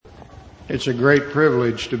It's a great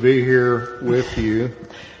privilege to be here with you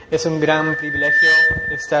Es un gran privilegio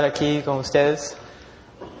estar aquí con ustedes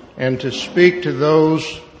and to speak to those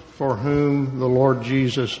for whom the Lord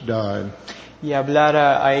Jesus died. y hablar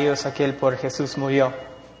a ellos a quien por Jesús murió.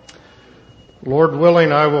 Lord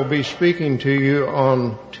willing, I will be speaking to you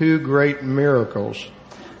on two great miracles.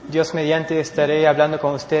 Dios mediante estaré hablando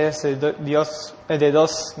con ustedes de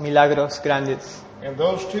dos milagros grandes. And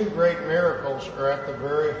those two great miracles are at the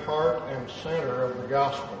very heart and center of the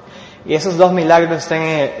gospel. Y esos dos milagros son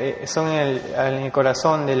en el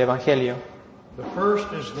corazón del Evangelio. The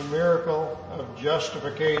first is the miracle of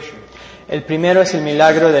justification. El primero es el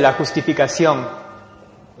milagro de la justificación.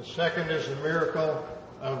 The second is the miracle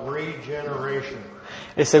of regeneration.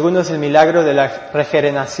 El segundo es el milagro de la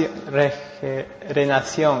regeneración.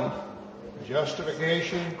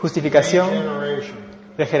 Justification, Justificación, regeneration.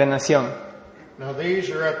 regeneración. Now these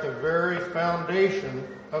are at the very foundation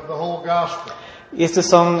of the whole gospel. Y estos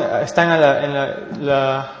están en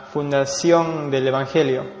la fundación del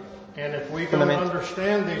Evangelio. And if we don't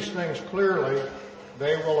understand these things clearly,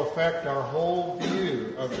 they will affect our whole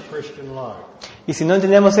view of the Christian life. Y si no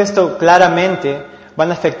entendemos esto claramente, van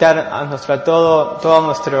a afectar a toda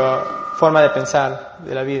nuestra forma de pensar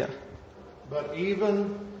de la vida. But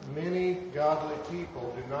even many godly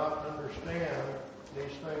people do not understand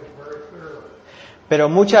these things very clearly. Pero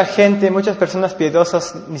muchas personas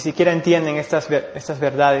piadosas ni siquiera entienden estas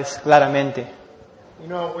verdades claramente. You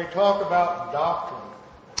know, we talk about doctrine.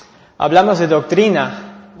 Hablamos de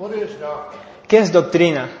doctrina. What is doctrine? ¿Qué es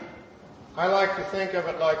doctrina? I like to think of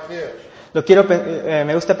it like this.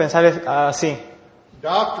 Me gusta pensar así.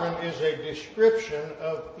 Doctrine is a description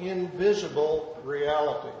of invisible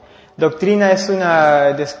reality. Doctrina es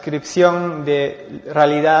una descripción de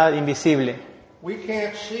realidad invisible. We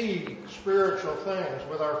can't see spiritual things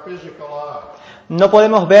with our physical eye. No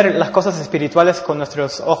podemos ver las cosas espirituales con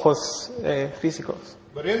nuestros ojos físicos.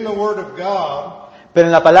 But in the Word of God, Pero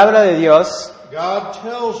en la palabra de Dios, God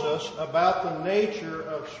tells us about the nature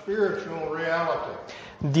of spiritual reality.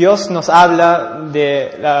 Dios nos habla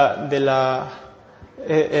de las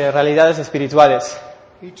realidades espirituales.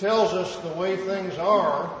 He tells us the way things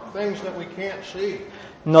are, things that we can't see.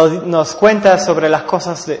 Nos cuenta sobre las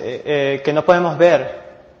cosas que no podemos ver.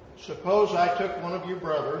 Suppose I took one of you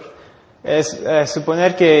brothers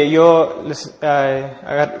Suponer que yo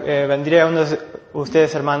vendría a uno de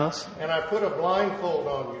ustedes hermanos and I put a blindfold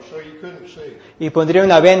on you so you couldn't see. y pondría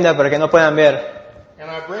una venda para que no puedan ver.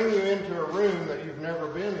 And I bring you into a room that you've never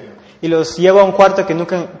been in. Y los llevo a un cuarto que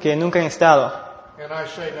nunca han estado. And I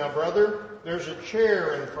say, now brother, there's a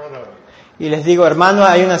chair in front of you. Y les digo, hermano,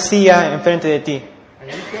 hay una silla enfrente de ti. And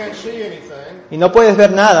you can't see anything. Y no puedes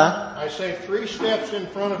ver nada. I say 3 steps in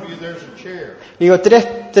front of you, there's a chair. Y digo,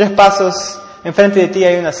 tres pasos enfrente de ti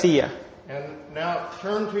hay una silla. And now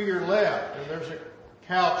turn to your left and there's a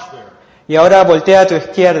couch there. Y ahora voltea a tu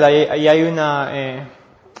izquierda y hay una,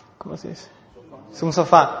 ¿cómo se dice? Es un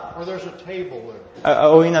sofá. Or there's a table there.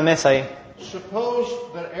 O una mesa ahí. Suppose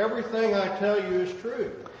that everything I tell you is true.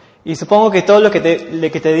 Y supongo que todo lo que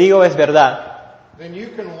te digo es verdad. Then you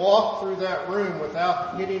can walk through that room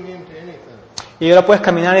without hitting into anything. Y ahora puedes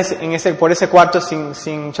caminar por ese cuarto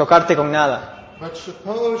sin chocarte con nada. But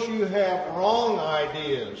suppose you have wrong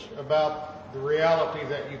ideas about the reality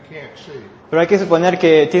that you can't see. Pero hay que suponer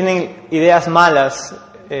que tienen ideas malas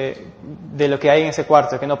de lo que hay en ese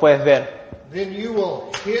cuarto que no puedes ver. Then you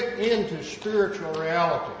will hit into spiritual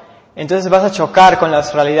reality. Entonces vas a chocar con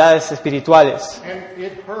las realidades espirituales. And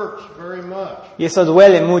it hurts very much. Y eso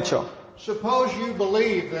duele mucho. Suppose you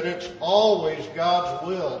believe that it's always God's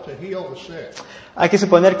will to heal the sick. Hay que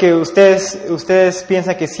suponer que ustedes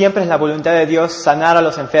piensan que siempre es la voluntad de Dios sanar a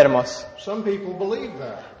los enfermos. Some people believe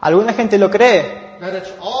that. Alguna gente lo cree, That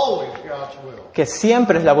it's always God's will. que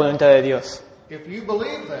siempre es la voluntad de Dios. If you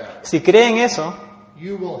believe that, Si creen eso,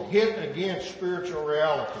 you will hit against spiritual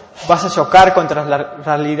reality. vas a chocar contra las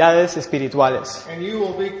realidades espirituales. And you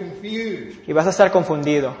will be confused. Y vas a estar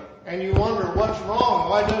confundido. And you wonder what's wrong.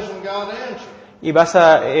 Why doesn't God answer? Y vas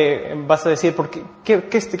a decir,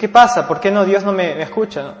 ¿qué pasa? ¿Por qué no Dios no me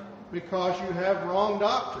escucha? ¿No? Because you have wrong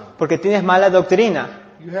doctrine. Porque tienes mala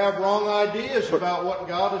doctrina. You have wrong ideas about what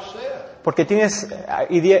God has said. Porque tienes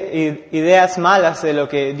ideas malas de lo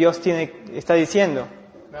que Dios está diciendo.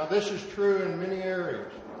 Now this is true in many areas.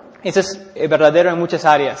 Eso es verdadero en muchas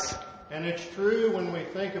áreas. And it's true when we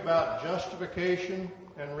think about justification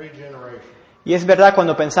and regeneration. Y es verdad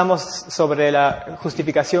cuando pensamos sobre la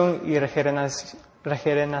justificación y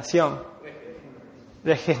regeneración.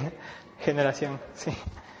 Regeneración, sí.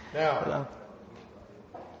 Now, Perdón.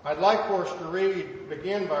 I'd like for us to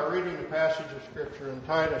begin by reading a passage of Scripture in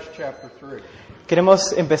Titus chapter 3.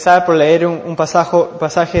 Queremos empezar por leer un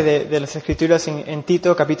pasaje de las Escrituras en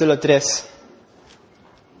Tito capítulo 3.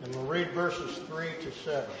 And we'll read verses 3 to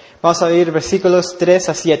 7. Vamos a leer versículos 3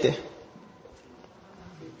 a 7.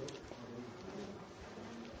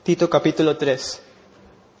 Tito capítulo 3.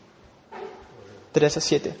 3 a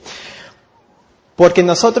 7. Porque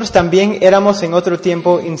nosotros también éramos en otro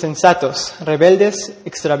tiempo insensatos, rebeldes,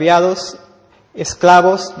 extraviados,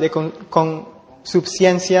 esclavos de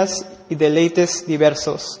concupiscencias y deleites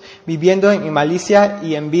diversos, viviendo en malicia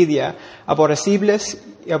y envidia, aborrecibles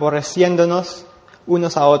y aborreciéndonos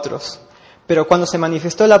unos a otros. Pero cuando se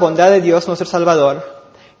manifestó la bondad de Dios nuestro Salvador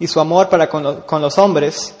y su amor para con los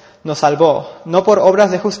hombres, nos salvó, no por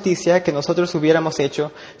obras de justicia que nosotros hubiéramos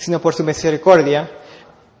hecho, sino por su misericordia,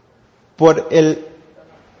 por el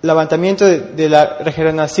levantamiento de la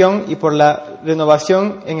regeneración y por la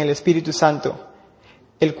renovación en el Espíritu Santo,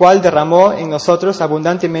 el cual derramó en nosotros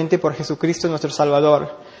abundantemente por Jesucristo nuestro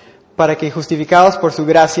Salvador, para que, justificados por su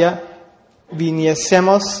gracia,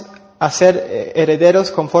 viniésemos a ser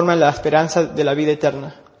herederos conforme a la esperanza de la vida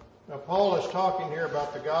eterna. Now, Paul is talking here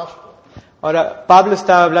about the gospel, Ahora, Pablo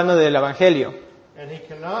está hablando del Evangelio, and he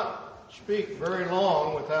cannot speak very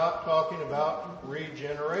long without talking about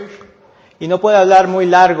regeneration. y no puede hablar muy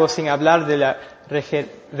largo sin hablar de la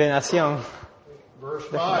regeneración. Verse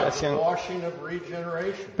 5, the washing of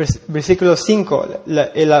regeneration. Versículo 5,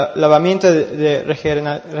 el lavamiento de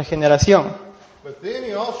regeneración. But then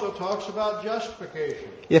he also talks about justification.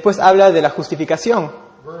 Y después habla de la justificación.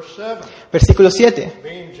 Verse 7, Versículo 7,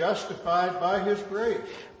 being justified by his grace.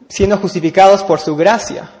 siendo justificados por su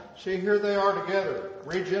gracia. See, here they are together.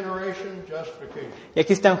 Regeneration, justification. Y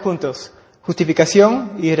aquí están juntos,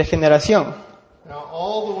 justificación y regeneración. Now,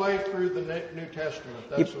 all the way through the New Testament,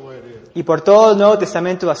 that's the way it is. Y por todo el Nuevo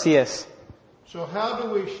Testamento así es. So how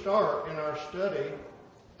do we start in our study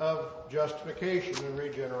of justification and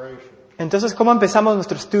regeneration? Entonces, ¿cómo empezamos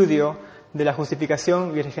nuestro estudio de la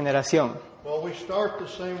justificación y regeneración? Well, we start the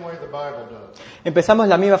same way the Bible does. Empezamos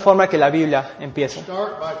la misma forma que la Biblia empieza.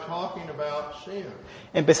 Start by talking about sin.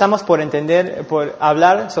 Empezamos por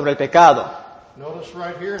hablar sobre el pecado. Notice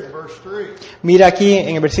right here in verse 3. Mira aquí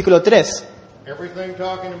en el versículo 3, Everything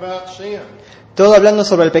talking about sin. todo hablando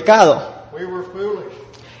sobre el pecado. We were foolish,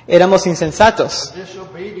 Éramos insensatos,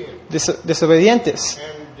 disobedient, desobedientes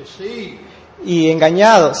and deceived, y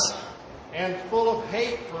engañados and full of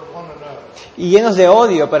hate for one another. y llenos de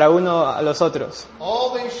odio para uno a los otros.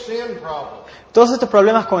 All these sin problems. Todos estos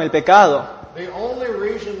problemas con el pecado, The only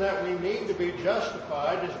reason that we need to be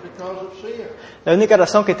justified is because of sin. la única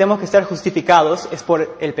razón que tenemos que estar justificados es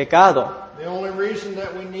por el pecado. The only reason that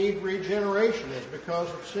we need regeneration is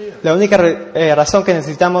because of sin. La única razón que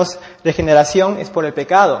necesitamos regeneración es por el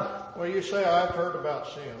pecado. Well, you say, I've heard about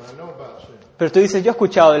sin. I know about sin. Pero tú dices, yo he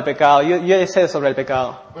escuchado del pecado, yo sé sobre el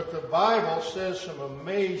pecado. But the Bible says some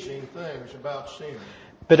amazing things about sin.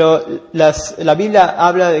 Pero la Biblia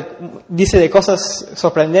dice de cosas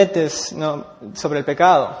sorprendentes, ¿no?, sobre el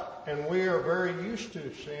pecado. And we are very used to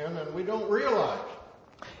sin and we don't realize.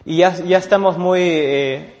 Y ya estamos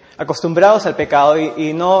muy acostumbrados al pecado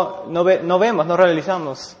y no vemos, no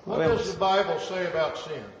realizamos. No What does vemos. the Bible say about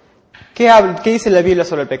sin? ¿Qué dice la Biblia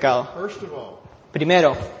sobre el pecado? First of all,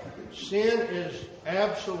 Primero, sin is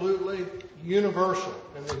absolutely universal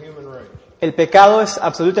in the human race. el pecado es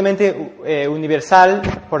absolutamente universal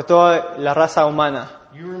por toda la raza humana.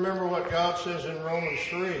 You remember what God says in Romans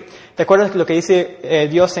 3. ¿Te acuerdas lo que dice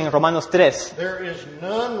Dios en Romanos 3? There is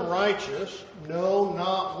none righteous, no,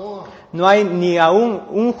 not one. No hay ni aún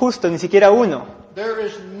un justo, ni siquiera uno. There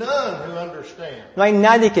is none who understands. No hay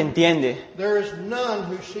nadie que entiende. There is none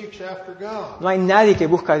who seeks after God. No hay nadie que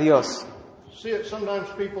busca a Dios. See, sometimes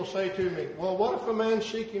people say to me, well, what if a man's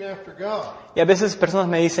seeking after God? Y a veces personas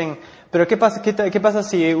me dicen, pero ¿qué pasa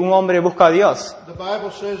si un hombre busca a Dios? The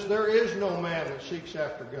Bible says there is no man that seeks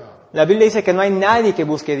after God. La Biblia dice que no hay nadie que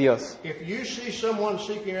busque a Dios. If you see someone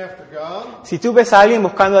seeking after God, Si tú ves a alguien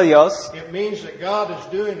buscando a Dios, it means that God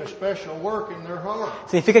is doing a special work in their heart.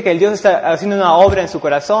 significa que el Dios está haciendo una obra en su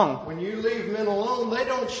corazón. When you leave men alone, they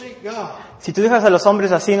don't seek God. Si tú dejas a los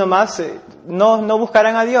hombres así nomás, no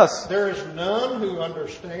buscarán a Dios. There is none who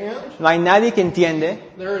understands. No hay nadie que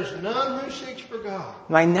entiende. There is none who seeks for God.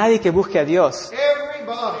 No hay nadie que busque a Dios.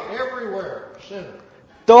 Everybody, everywhere, sinner.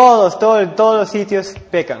 Todos los sitios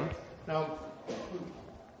pecan. Now,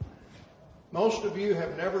 most of you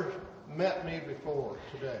have never met me before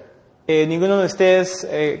today. Ninguno de ustedes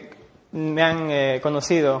me han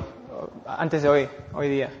conocido antes de hoy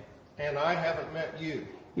día. And I haven't met you.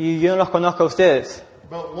 Y yo no los conozco a ustedes.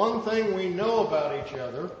 But one thing we know about each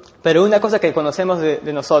other Pero una cosa que conocemos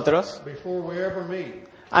de nosotros, before we ever meet,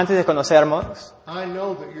 antes de conocernos, I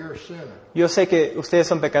know that you're a sinner, yo sé que ustedes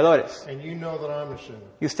son pecadores. and you know that I'm a sinner.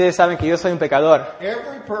 Y ustedes saben que yo soy un pecador.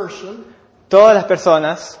 Every person, Todas las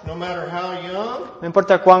personas, no matter how young, no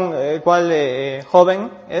importa cuál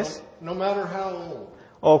joven es, no matter how old,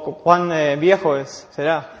 o cuán viejo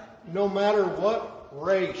será, no matter what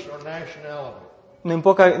race or nationality, no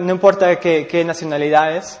importa qué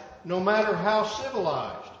nacionalidad es, no matter how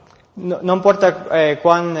civilized, no importa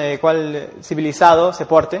cuál civilizado se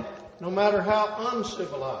porte, no matter how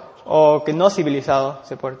uncivilized. o que no civilizado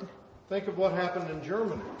se porte. Think of what happened in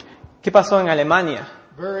Germany, ¿Qué pasó en Alemania?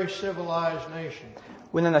 very civilized nation.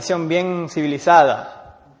 Una nación bien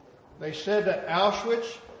civilizada. They said that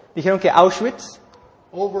Auschwitz, Dijeron que Auschwitz,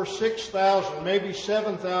 over 6,000, maybe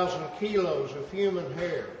 7,000 kilos of human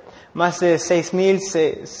hair más de 6.000,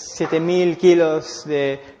 7.000 kilos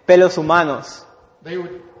de pelos humanos. They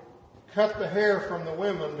would cut the hair from the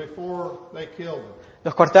women before they killed them.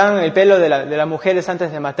 Los cortaron el pelo de las mujeres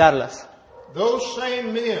antes de matarlas. Those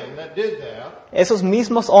same men that did that Esos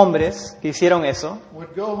mismos hombres que hicieron eso,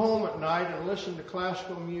 would go home at night and listen to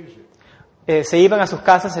classical music. se iban a sus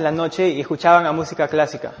casas en la noche y escuchaban a música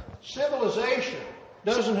clásica. Civilization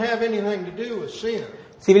doesn't have anything to do with sin.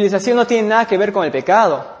 Civilización no tiene nada que ver con el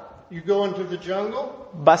pecado. You go into the jungle,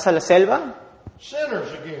 Vas a la selva,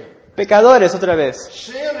 sinners again. pecadores otra vez.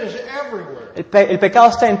 Sin is everywhere. El pecado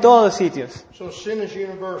está en todos sitios. So sin is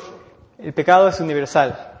universal. El pecado es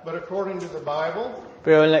universal. But according to the Bible,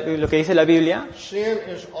 Pero lo que dice la Biblia, sin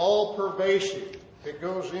is all pervasive. It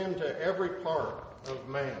goes into every part of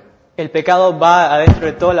man. el pecado va adentro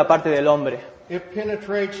de toda la parte del hombre. It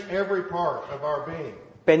penetrates every part of our being.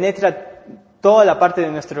 Penetra toda la parte de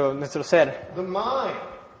nuestro ser. The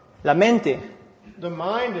mind. La mente. The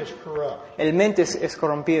mind is corrupt. El mente es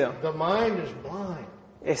corrompido. The mind is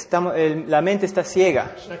blind. La mente está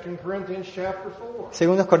ciega. 2 Corinthians chapter 4.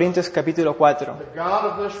 Segundo Corintios capítulo 4. The God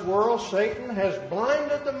of this world, Satan, has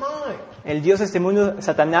blinded the mind. El Dios de este mundo,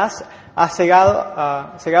 Satanás, ha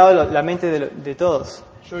cegado la mente de todos.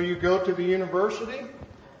 So you go to the university,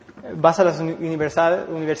 Vas a las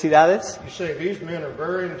universidades you say, these men are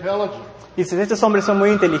very intelligent, y dices, estos hombres son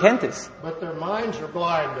muy inteligentes, but their minds are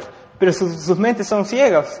blinded. pero sus mentes son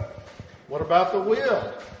ciegas. What about the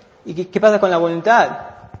will? ¿Y qué pasa con la voluntad?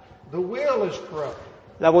 The will is corrupt.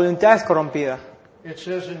 La voluntad es corrompida. It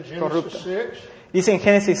says in Genesis Corrupta. 6 Dice en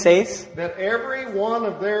Génesis 6 that every one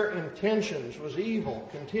of their intentions was evil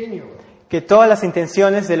continually. que todas las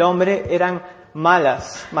intenciones del hombre eran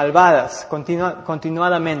malas, malvadas,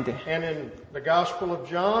 continuadamente. And in the Gospel of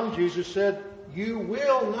John, Jesus said, you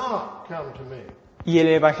will not come to me. Y el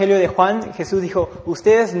Evangelio de Juan, Jesús dijo,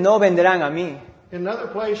 ustedes no vendrán a mí. In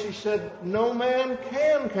another place he said, no man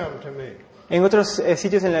can come to me. En otros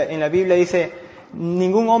sitios en la Biblia dice,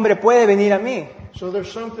 ningún hombre puede venir a mí. So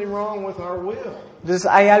there's something wrong with our will. Entonces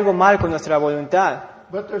hay algo mal con nuestra voluntad,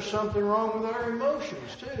 But there's something wrong with our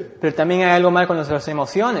emotions too. pero también hay algo mal con nuestras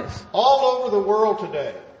emociones. All over the world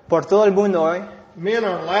today, Por todo el mundo hoy, men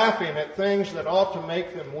are laughing at things that ought to make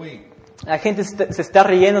them weep. la gente se está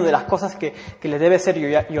riendo de las cosas que les debe hacer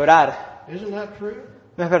llorar. Isn't that true?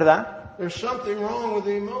 ¿No es verdad? There's something wrong with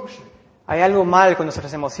the emotion. Hay algo mal con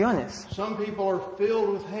nuestras emociones. Some people are filled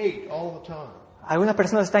with hate all the time. Algunas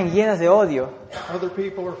personas están llenas de odio. Other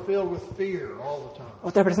people are filled with fear all the time.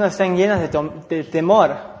 Otras personas están llenas de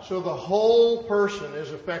temor. So the whole person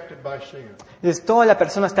is affected by sin. Entonces toda la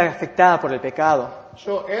persona está afectada por el pecado.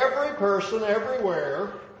 So every person everywhere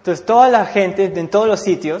Entonces toda la gente en todos los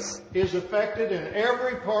sitios is affected in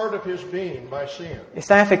every part of his being by sin.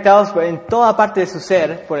 están afectados en toda parte de su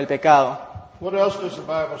ser por el pecado. What else does the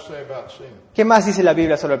Bible say about sin? ¿Qué más dice la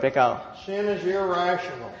Biblia sobre el pecado? Sin is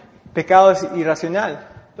irrational. Pecado es irracional.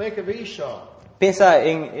 Think of Esau. Piensa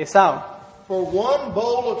en Esau. For one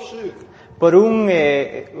bowl of soup, Por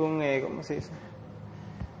 ¿cómo se dice?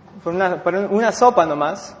 Por una sopa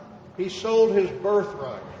nomás, he sold his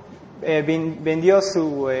birthright. vendió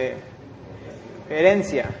su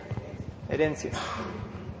herencia.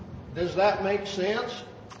 Does that make sense?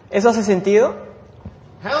 ¿Eso hace sentido?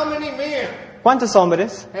 How many men ¿Cuántos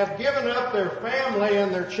hombres have given up their family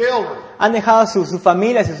and their children han dejado su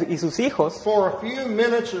familia y sus hijos for a few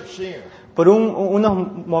minutes of sin? por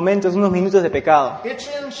unos minutos de pecado? It's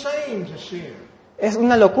insane to sin. Es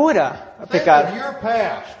una locura Think of pecar. your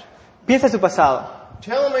past. Piensa en su pasado.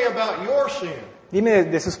 Tell me about your sin. Dime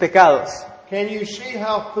de sus pecados. Can you see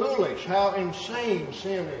how foolish, how insane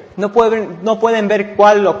sin is? No pueden ver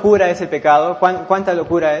cuál locura es el pecado, cuánta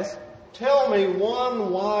locura es. Tell me one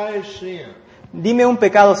wise sin. Dime un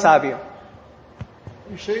pecado sabio.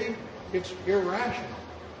 You see, it's irrational.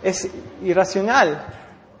 Es irracional.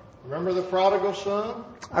 Remember the prodigal son?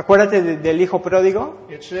 Acuérdate del hijo pródigo.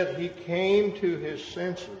 It said he came to his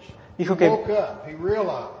senses. Dijo He que woke up. He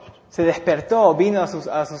realized. se despertó, vino a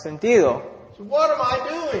su sentido. So what am I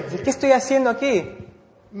doing ¿Qué here? estoy haciendo aquí?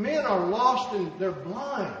 Men are lost and they're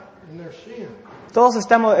blind in their sin. Todos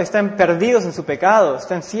están perdidos en su pecado,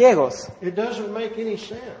 están ciegos. It doesn't make any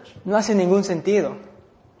sense. No hace ningún sentido.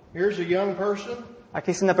 Here's a young person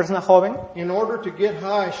Aquí es una persona joven in order to get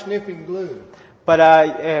high sniffing glue. para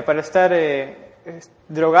estar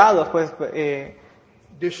drogados, pues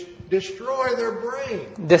Destroy their brain.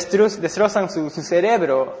 destrozan su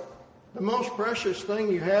cerebro, The most precious thing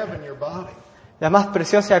you have in your body. la más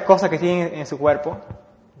preciosa cosa que tienen en su cuerpo,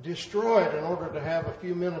 Destroy it in order to have a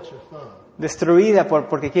few minutes of fun. destruida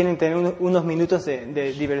porque quieren tener unos minutos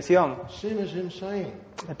de diversión. Sin is insane.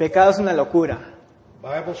 El pecado es una locura. The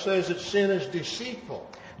Bible says that sin is deceitful.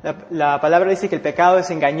 La palabra dice que el pecado es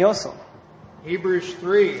engañoso. Hebrews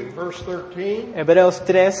 3 in verse 13, Hebreos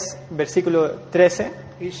 3, versículo 13,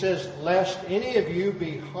 he says, lest any of you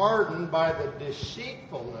be hardened by the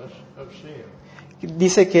deceitfulness of sin.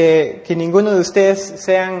 dice que ninguno de ustedes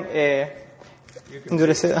sean You can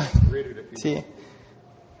endurecidos. read it if you Sí,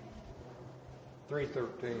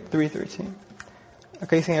 3:13. 3:13.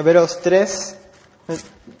 Acá dice en Hebreos 3,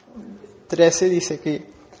 13, dice que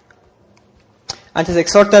antes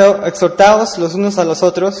exhortaos los unos a los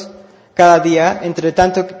otros cada día, entre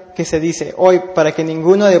tanto que se dice hoy, para que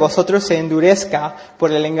ninguno de vosotros se endurezca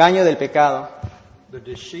por el engaño del pecado. The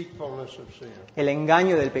deceitfulness of sin. El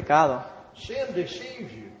engaño del pecado. Sin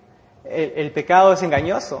deceives you. El pecado es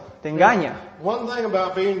engañoso, te engaña. One thing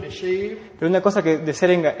about being deceived, Pero una cosa que de ser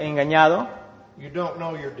engañado you don't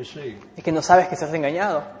know you're deceived. es que no sabes que estás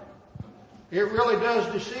engañado. It really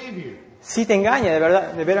does deceive you. Sí te engaña, de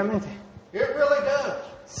verdad, de veramente. It really does.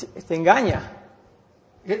 Sí, te engaña.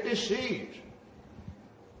 It deceives.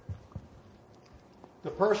 The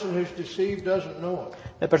person who's deceived doesn't know it.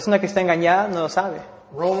 La persona que está engañada no lo sabe.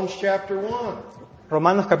 Romans chapter 1.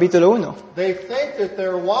 Romanos capítulo 1. They think that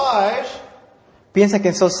they're wise, Piensa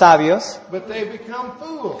que son sabios, but they become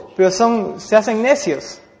fools. pero se hacen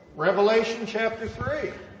necios. Revelation chapter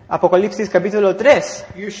 3. Apocalipsis capítulo 3.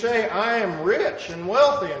 You say, I am rich and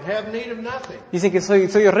wealthy and have need of nothing. Dice que soy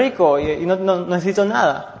rico y no necesito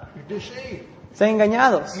nada. You're deceived. Están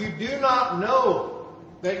engañados. You do not know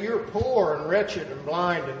that you're poor and wretched and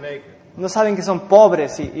blind and naked. No saben que son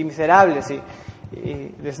pobres y miserables y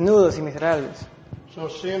desnudos y miserables. So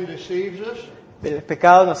sin deceives us. El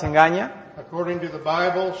pecado nos engaña. According to the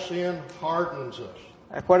Bible, sin hardens us.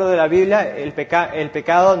 De acuerdo de la Biblia, el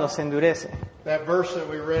pecado nos endurece. That verse that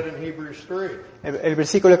we read in Hebrews 3. El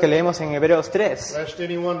versículo que leemos en Hebreos 3. Lest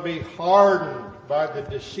anyone be hardened by the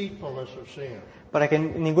deceitfulness of sin. Para que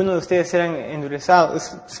ninguno de ustedes sean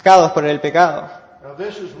endurecidos por el pecado. Now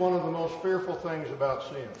this is one of the most fearful things about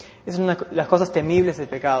sin. Es una de las cosas temibles del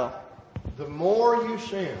pecado. The more you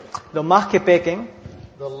sin, Lo más que pequen,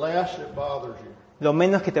 the less it bothers you. lo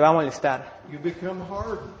menos que te va a molestar. You become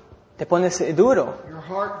hardened. Te pones duro. Your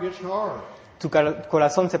heart gets hard. Tu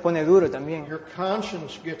corazón se pone duro también. Your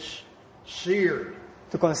conscience gets seared.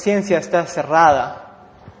 Tu conciencia está cerrada.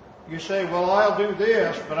 You say, well, I'll do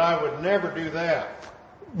this, but I would never do that.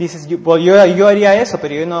 Dices, yo haría eso,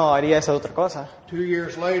 pero yo no haría esa otra cosa. 2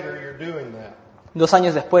 years later, you're doing that. 2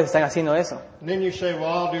 años después están haciendo eso. And then you say, well,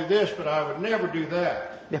 I'll do this, but I would never do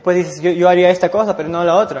that. Después dices, yo haría esta cosa, pero no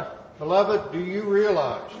la otra. Beloved, do you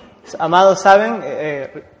realize Amados, ¿saben?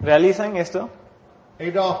 ¿Realizan esto?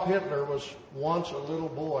 Adolf Hitler was once a little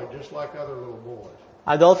boy, just like other little boys.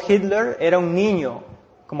 Adolf Hitler era un niño,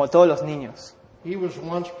 como todos los niños. He was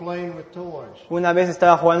once playing with toys. Una vez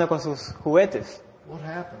estaba jugando con sus juguetes. What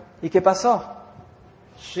happened? ¿Y qué pasó?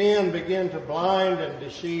 Sin began to blind and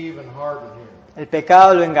deceive and harden him. El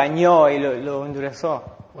pecado lo engañó y lo endureció.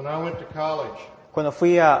 When I went to college, Cuando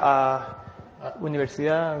fui a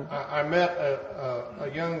universidad, I met a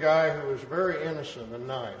young guy who was very innocent and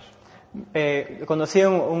nice. conocí a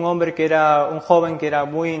un hombre un joven que era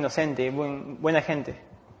muy inocente y buena gente.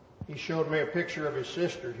 He showed me a picture of his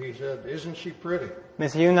sister. He said, "Isn't she pretty?" Me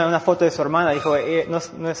enseñó una foto de su hermana. Dijo, ella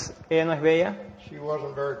no es bella. She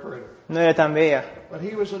wasn't very pretty, No era tan bella. but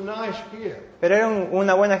he was a nice kid. Pero era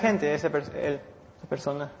una buena gente, esa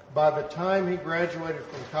persona. By the time he graduated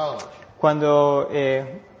from college, Cuando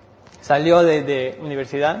salió de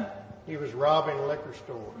universidad, he was robbing liquor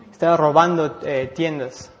stores. estaba robando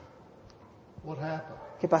tiendas. What happened?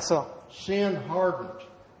 ¿Qué pasó? Sin hardened.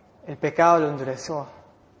 El pecado lo endureció.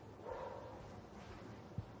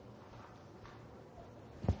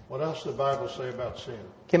 What else does the Bible say about sin?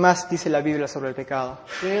 ¿Qué más dice la Biblia sobre el pecado?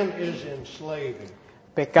 Sin is enslaving.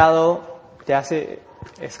 Pecado te hace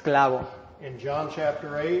esclavo. In John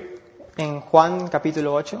chapter 8, En Juan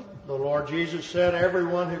capítulo 8 the Lord Jesus said,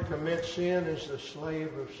 everyone who commits sin is the slave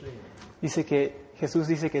of sin. dice que Jesús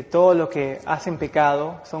dice que todo lo que hacen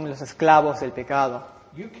pecado son los esclavos del pecado.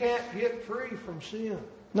 You can't get free from sin.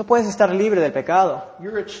 No puedes estar libre del pecado.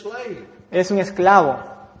 You're its slave. Eres un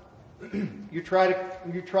esclavo. You try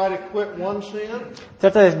to quit one sin,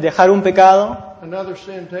 Trata de dejar un pecado, another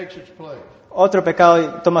sin takes its place. otro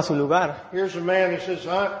pecado toma su lugar. Here's a man who says,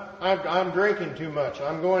 I'm drinking too much.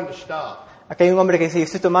 I'm going to stop. Aquí hay un hombre que dice,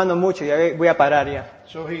 estoy tomando mucho, ya voy a parar ya.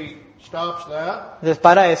 So he stops that, Entonces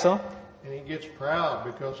para eso and he gets proud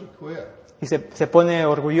because he quit. y se pone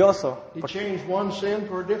orgulloso. He changed one sin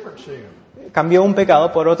for a different sin. Cambió un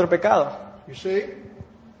pecado por otro pecado. You see?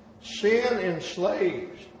 Sin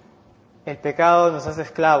enslaves. El pecado nos hace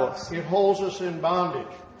esclavos, It holds us in bondage.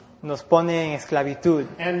 nos pone en esclavitud.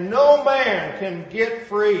 And no man can get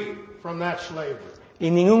free from that slavery.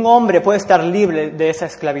 Y ningún hombre puede estar libre de esa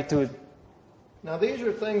esclavitud. Now these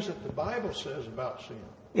are things that the Bible says about sin.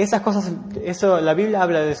 Esas cosas, la Biblia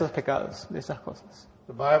habla de esos pecados, de esas cosas.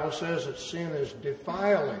 The Bible says that sin is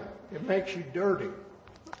defiling. It makes you dirty.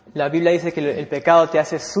 La Biblia dice que el pecado te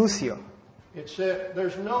hace sucio. It said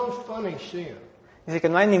there's no funny sin. Dice que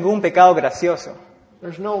no hay ningún pecado gracioso,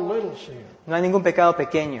 There's no little sin. no hay ningún pecado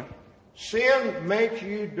pequeño. Sin makes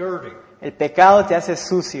you dirty. El pecado te hace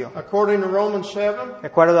sucio. According to Romans 7, De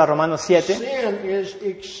acuerdo a Romanos 7, sin is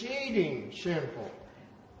exceeding sinful.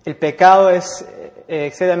 el pecado es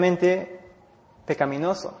excesivamente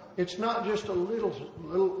pecaminoso. It's not just a little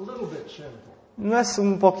bit sinful. No es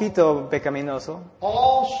un poquito pecaminoso.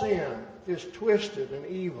 All sin is twisted and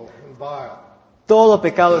evil and vile. Todo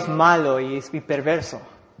pecado es malo y perverso.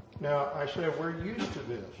 Now, I said we're used to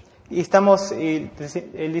this. Y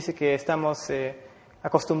él dice que estamos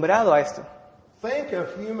acostumbrados a esto. Think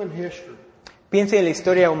of human history. Piense en la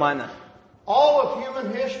historia humana. All of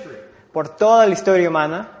human history. Por toda la historia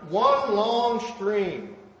humana, One long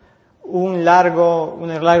stream un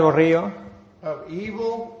largo río of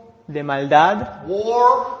evil, de maldad,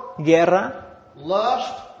 war, guerra,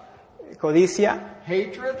 lust, codicia,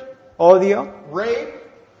 hatred, odio, rape,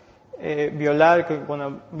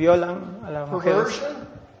 violan a las mujeres, perversion.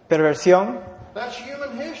 perversión. That's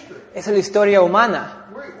human history. Esa es la historia humana.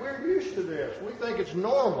 We're used to this. We think it's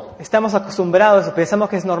normal. Estamos acostumbrados, pensamos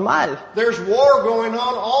que es normal. There's war going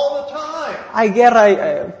on all the time. Hay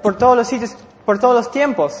guerra por todos los sitios, por todos los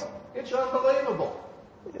tiempos. It's unbelievable.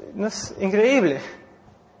 ¿No es increíble?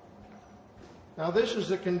 Now, this is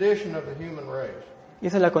the condition of the human race. Y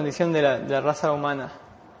esa es la condición de la raza humana.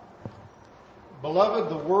 Beloved,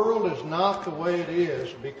 the world is not the way it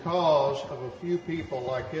is because of a few people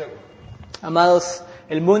like Hitler. Amados,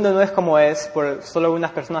 el mundo no es como es por solo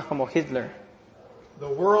unas personas como Hitler. The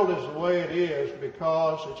world is the way it is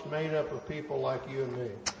because it's made up of people like you and me.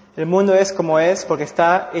 El mundo es como es porque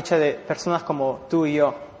está hecha de personas como tú y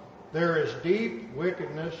yo. There is deep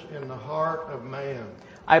wickedness in the heart of man.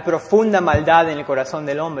 Hay profunda maldad en el corazón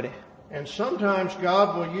del hombre. And sometimes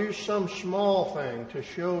God will use some small thing to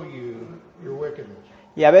show you your wickedness.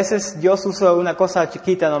 Y a veces Dios usa una cosa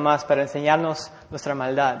chiquita nomás para enseñarnos nuestra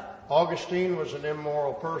maldad. Augustine was an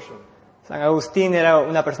immoral person. San Agustín era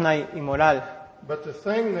una persona inmoral. But the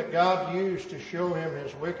thing that God used to show him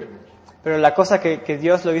his wickedness Pero la cosa que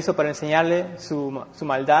Dios lo hizo para enseñarle su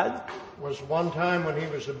maldad was one time when he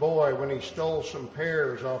was a boy when he stole some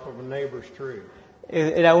pears off of a neighbor's tree.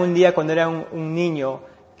 era un día cuando era un niño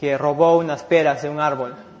que robó unas peras de un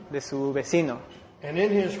árbol de su vecino. And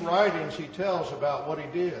in his writings he tells about what he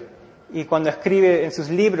did. Y cuando escribe en sus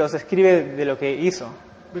libros, escribe de lo que hizo.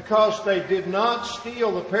 Because they did not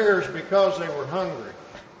steal the pears because they were hungry.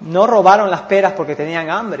 No robaron las peras porque tenían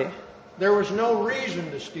hambre. There was no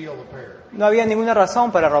reason to steal the pears. No había ninguna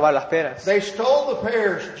razón para robar las peras. They stole the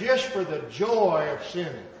pears just for the joy of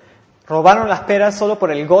sinning. Robaron las peras solo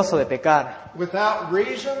por el gozo de pecar. Without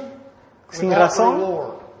reason, Sin without razón,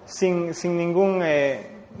 reward. sin ningún,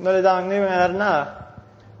 no le iban a dar nada.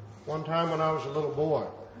 One time when I was a little boy,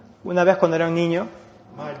 Una vez cuando era un niño,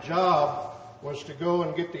 my job was to go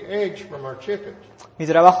and get the eggs from our chickens. mi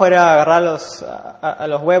trabajo era agarrar a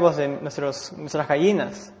los huevos de nuestras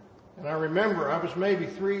gallinas. And I remember I was maybe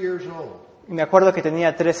 3 years old. Y me acuerdo que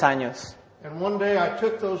tenía 3 años. And one day I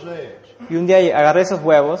took those eggs Y un día agarré esos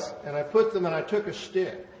huevos and I put them and I took a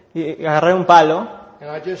stick y agarré un palo and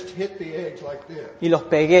I just hit the eggs like this. y los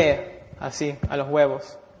pegué así a los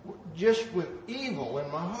huevos. Just with evil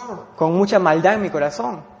in my heart. Con mucha maldad en mi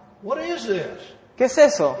corazón. What is this? ¿Qué es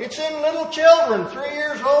eso? It's in little children, 3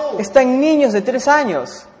 years old. Está en niños de 3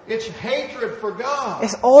 años. It's hatred for God.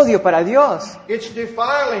 Es odio para Dios. It's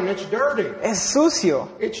defiling, it's dirty. Es sucio.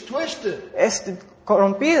 It's twisted. Es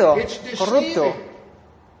corrompido. It's Corrupto. deceiving.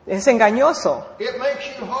 Es engañoso. It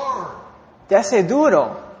makes you hard. Te hace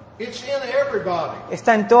duro. It's in everybody.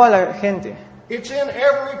 Está en toda la gente. It's in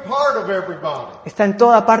every part of everybody. Está en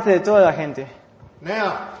toda parte de toda la gente.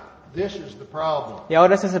 Now, this is the problem. Y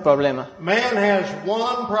ahora ese es el problema. Man has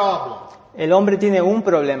one problem. El hombre tiene un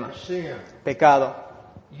problema. Sin. Pecado.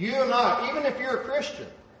 You and I, even if you're a Christian,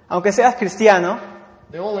 Aunque seas cristiano,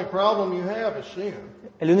 the only problem you have is sin.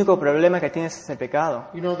 el único problema que tienes es el pecado.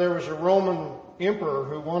 You know, there was a Roman emperor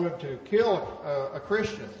who wanted to kill a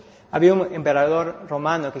Christian. Había un emperador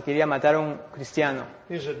romano que quería matar a un cristiano.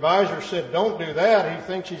 His advisor said, don't do that. He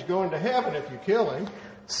thinks he's going to heaven if you kill him.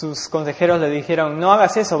 Sus consejeros le dijeron, no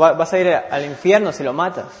hagas eso, vas a ir al infierno si lo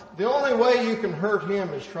matas. The only way you can hurt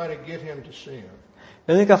him is try to get him to sin.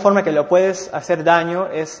 La única forma que lo puedes hacer daño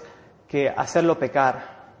es que hacerlo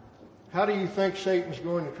pecar. How do you think Satan's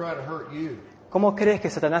going to try to hurt you? ¿Cómo crees que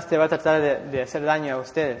Satanás te va a tratar de hacer daño a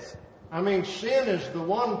ustedes? I mean, sin is the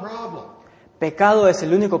one problem. Pecado es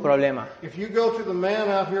el único problema. If you go to the man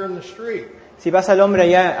out here in the street, Si vas al hombre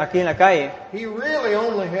allá aquí en la calle, he really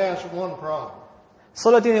only has one problem.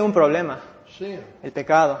 solo tiene un problema, Sin. el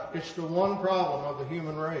pecado. It's the one problem of the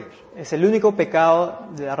human race. Es el único pecado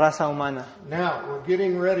de la raza humana. Now, we're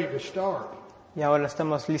getting ready to start Y ahora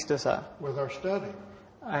estamos listos with our study.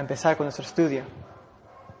 a empezar con nuestro estudio.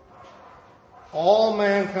 All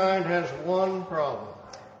mankind has one problem.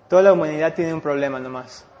 Toda la humanidad tiene un problema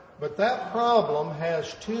nomás. But that problem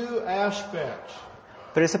has two aspects.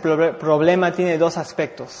 Pero ese problema tiene dos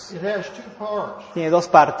aspectos. It has two parts. Tiene dos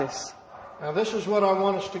partes. Now, this is what I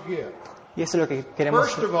want us to get. Y eso es lo que queremos,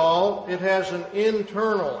 First of all, it has an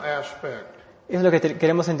internal aspect. eso es lo que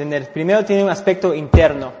queremos entender. Primero tiene un aspecto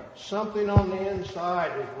interno. Something on the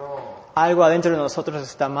inside is wrong. Algo adentro de nosotros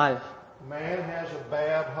está mal. Man has a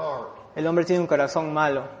bad heart. El hombre tiene un corazón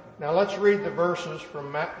malo. Now, let's read the verses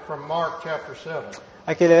from Mark chapter 7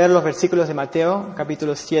 Hay que leer los versículos de Mateo,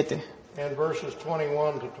 capítulo 7. and verses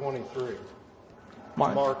 21 to 23.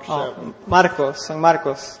 San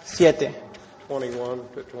Marcos 7, 21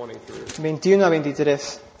 to 23. 21 a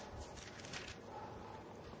 23.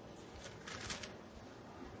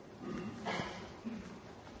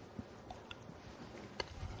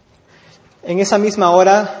 En esa misma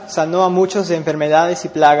hora sanó a muchos de enfermedades y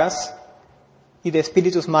plagas y de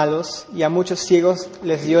espíritus malos, y a muchos ciegos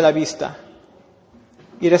les dio la vista.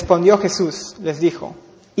 Y respondió Jesús, les dijo,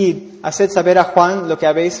 id, haced saber a Juan lo que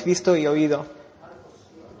habéis visto y oído.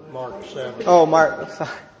 Mark 7,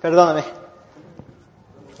 Perdóname.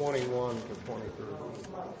 21 to 23.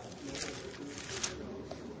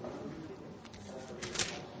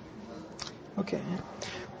 Okay.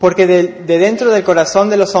 Porque de dentro del corazón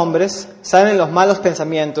de los hombres salen los malos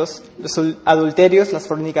pensamientos, los adulterios, las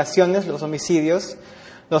fornicaciones, los homicidios,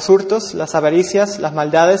 los hurtos, las avaricias, las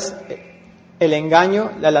maldades, el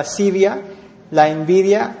engaño, la lascivia, la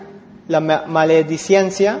envidia, la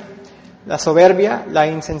maledicencia, la soberbia, la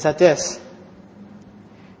insensatez.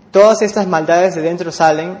 Todas estas maldades de dentro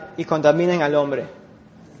salen y contaminan al hombre.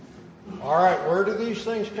 All right, where do these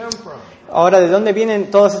things come from? Ahora, ¿de dónde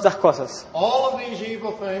vienen todas estas cosas? All of these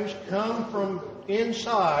evil things come from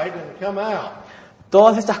inside and come out.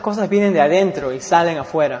 Todas estas cosas vienen de adentro y salen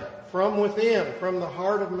afuera. From within, from the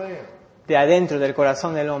heart of man. De adentro, del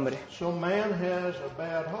corazón del hombre. So man has a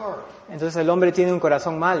bad heart. Entonces el hombre tiene un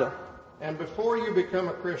corazón malo. And before you become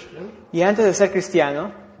a Christian, Y antes de ser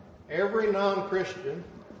cristiano, every non-Christian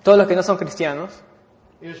todos los que no son cristianos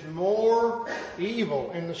is more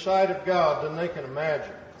evil in the sight of God than they can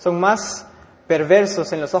imagine. son más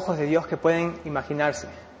perversos en los ojos de Dios que pueden imaginarse.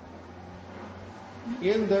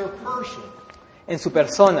 In their person, En su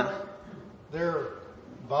persona they're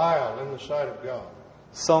vile in the sight of God.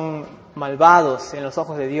 son malvados en los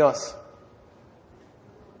ojos de Dios.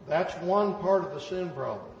 That's one part of the sin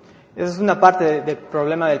problem. Esa es una parte del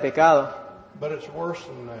problema del pecado, But it's worse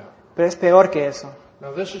than that. pero es peor que eso.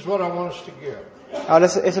 Now, this is what I want us to get. Ahora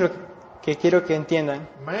eso es lo que quiero que entiendan.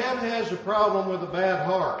 Man has a problem with a bad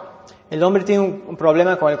heart. El hombre tiene un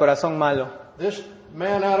problema con el corazón malo. This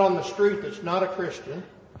man out on the street that's not a Christian,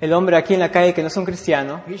 El hombre aquí en la calle que no es un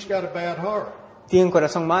cristiano he's got a bad heart. tiene un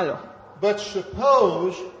corazón malo. But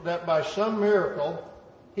suppose that by some miracle,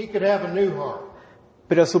 he could have a new heart.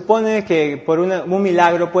 Pero supone que por un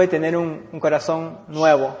milagro puede tener un corazón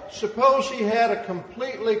nuevo. Suppose he had a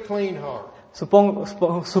completely clean heart.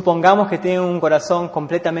 Supongamos que tiene un corazón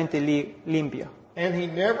completamente limpio. And he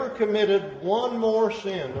never committed one more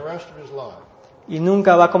sin the rest of his life. y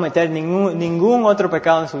nunca va a cometer ningún otro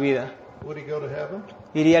pecado en su vida, would he go to heaven?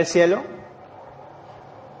 ¿iría al cielo?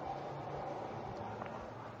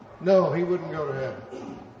 No, he wouldn't go to heaven.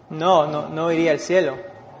 No iría al cielo.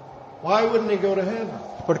 Why wouldn't he go to heaven?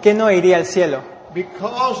 ¿Por qué no iría al cielo?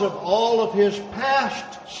 Because of all of his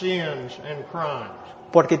past sins and crimes.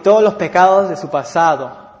 Porque todos los pecados de su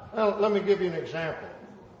pasado. Now, let me give you an example.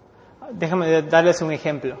 Déjame darles un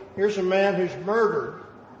ejemplo. Here's a man who's murdered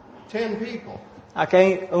 10 people. Aquí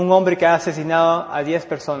hay un hombre que ha asesinado a 10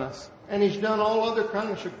 personas. And he's done all other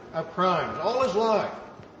kinds of crimes all his life.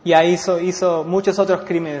 Y ahí hizo muchos otros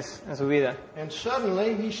crímenes en su vida. And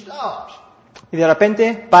suddenly he stops. Y de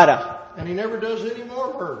repente para. And he never does any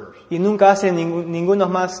more murders. Y nunca hace ninguno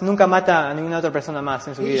más, nunca mata a ninguna otra persona más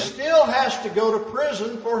en su He vida. still has to go to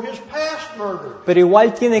prison for his past murders. Pero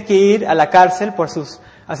igual tiene que ir a la cárcel por sus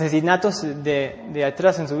asesinatos de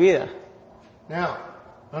atrás en su vida. Now,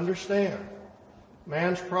 understand,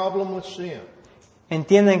 man's problem with sin.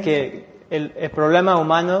 Entienden que el problema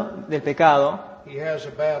humano del pecado He has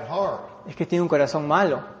a bad heart, es que tiene un corazón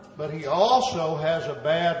malo, but he also has a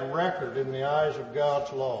bad record in the eyes of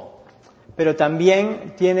God's law. pero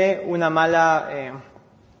también tiene un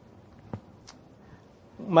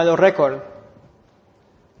malo récord.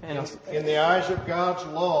 In the eyes of God's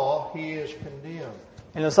law, he is condemned.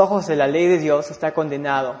 En los ojos de la ley de Dios está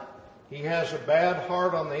condenado. He has a bad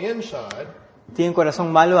heart on the inside, Tiene un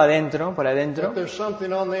corazón malo por but adentro, there's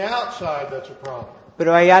something on the outside that's a problem.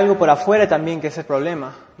 pero hay algo por afuera también que es el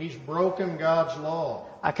problema. He's broken God's law.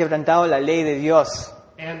 Ha quebrantado la ley de Dios.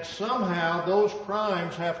 And somehow those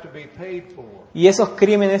crimes have to be paid for. Y esos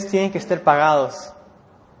crímenes tienen que estar pagados.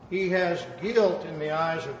 He has guilt in the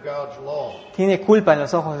eyes of God's law. Tiene culpa en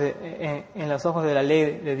los ojos de la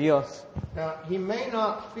ley de Dios. Now, he may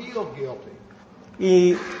not feel guilty.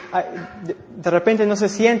 Y de repente no se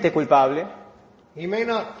siente culpable, He may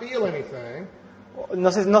not feel anything,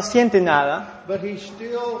 no siente nada, but he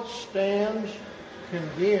still stands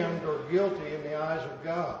condemned or guilty in the eyes of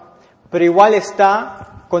God. pero igual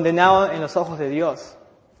está condenado en los ojos de Dios.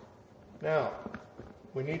 Now,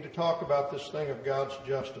 we need to talk about this thing of God's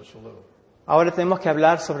justice a little. Ahora tenemos que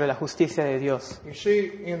hablar sobre la justicia de Dios. You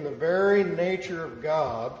see, in the very nature of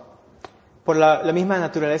God, Por la misma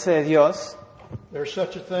naturaleza de Dios, there's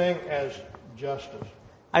such a thing as justice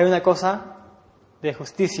hay una cosa de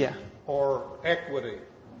justicia. or equity,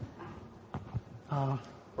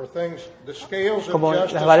 or things, the scales of Como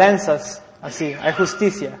las justice. balanzas, así, hay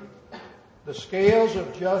justicia. The scales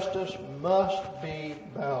of justice must be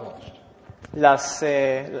balanced. Las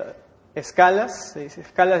escalas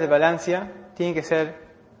de balanza tienen que ser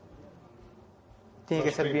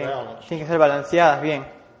bien, tienen que ser balanceadas bien.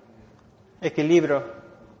 Equilibrio,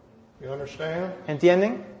 You understand?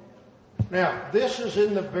 ¿entienden? Now, this is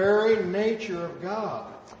in the very nature of God.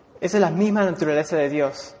 Esa es la misma naturaleza de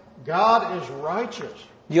Dios. God is righteous.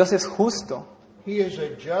 Dios es justo, He is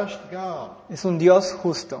a just God. es un Dios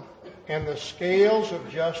justo And the scales of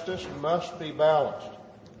justice must be balanced.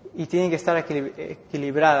 y tienen que estar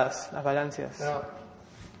equilibradas las balanzas. Now,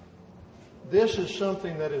 this is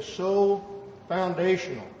something that is so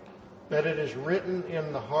foundational that it is written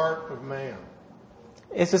in the heart of man.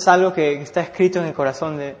 Eso es algo que está escrito en el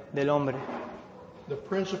corazón del hombre. The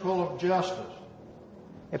principle of justice.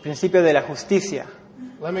 El principio de la justicia.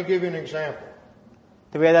 Let me give you an example.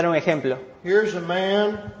 Te voy a dar un ejemplo. Here's a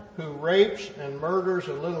man who rapes and murders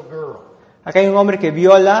a little girl. Acá hay un hombre que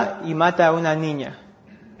viola y mata a una niña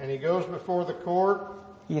And he goes before the court.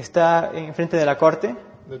 y está enfrente de la corte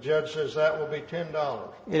The judge says that will be $10.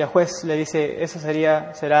 y el juez le dice, eso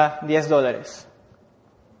será $10.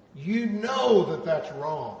 You know that that's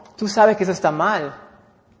wrong. Tú sabes que eso está mal.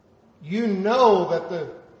 You know that the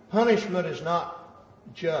punishment is not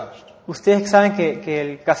just. Ustedes saben que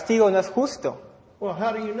el castigo no es justo. Well,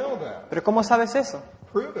 how do you know that? Pero ¿cómo sabes eso?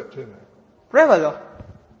 Prove it to me. Pruébalo.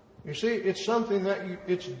 You see, it's something that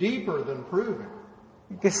it's deeper than proving.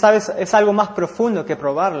 Que sabes, es algo más profundo que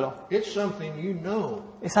probarlo. It's something you know.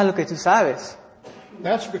 Es algo que tú sabes.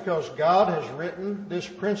 That's because God has written this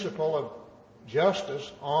principle of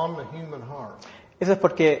justice on the human heart. Eso es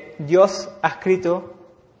porque Dios ha escrito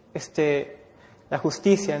la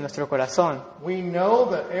justicia en nuestro corazón. We know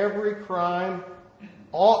that every crime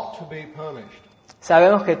ought to be punished.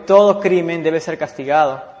 Sabemos que todo crimen debe ser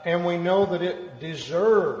castigado. And we know that it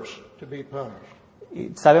deserves to be punished.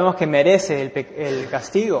 Y sabemos que merece el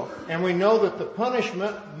castigo. And we know that the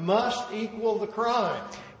punishment must equal the crime.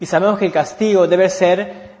 Y sabemos que el castigo debe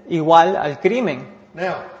ser igual al crimen.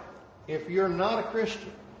 Now, if you're not a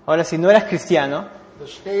Christian, Ahora, si no eres cristiano, the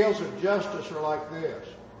scales of justice are like this.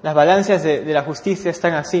 las balanzas de la justicia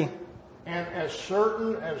están así. And as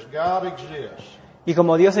certain as God exists, Y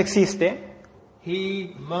como Dios existe,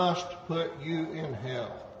 He must put you in hell.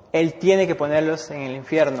 Él tiene que ponerlos en el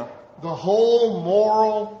infierno. The whole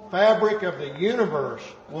moral fabric of the universe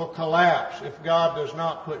will collapse if God does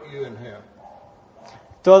not put you in hell.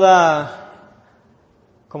 Toda,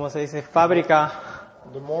 como se dice, fábrica,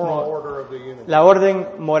 The moral order of the universe. la orden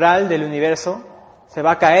moral del universo se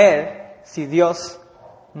va a caer si Dios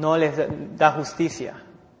no les da justicia.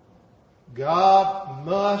 God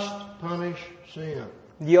must punish sin.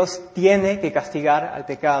 Dios tiene que castigar al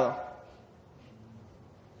pecado.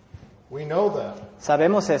 We know that.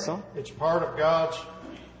 Sabemos eso, It's part of God's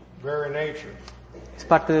very nature. es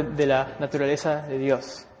parte de la naturaleza de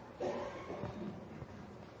Dios.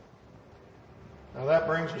 Now that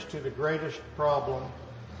brings us to the greatest problem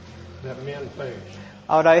that men face.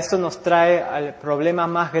 Ahora esto nos trae al problema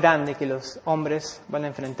más grande que los hombres van a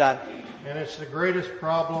enfrentar. And it's the greatest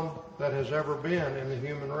problem that has ever been in the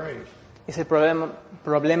human race. Es el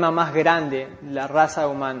problema más grande de la raza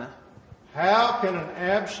humana. How can an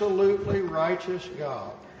absolutely righteous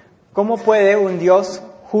God ¿Cómo puede un Dios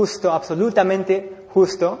justo, absolutamente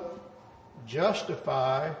justo,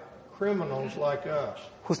 justify criminals like us?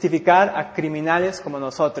 justificar a criminales como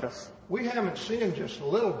nosotros? We haven't sinned just a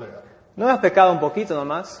little bit. ¿No hemos pecado un poquito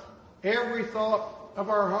nomás? Every thought of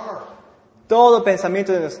our heart Todo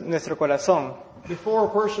pensamiento de nuestro corazón, before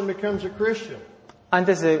a person becomes a Christian.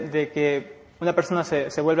 antes de que una persona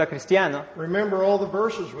se vuelva cristiano. Remember all the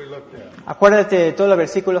verses we looked at. Acuérdate de todos los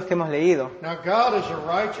versículos que hemos leído. Now God is a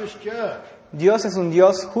righteous judge Dios es un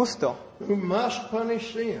Dios justo, who must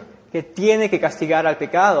punish sin. que tiene que castigar al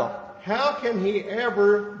pecado. How can He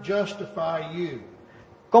ever justify you?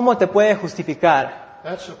 ¿Cómo te puede justificar?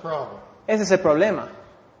 That's the problem. Ese es el problema.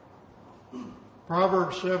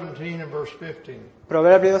 Proverbs 17 and verse 15.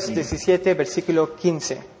 Proverbios 17, versículo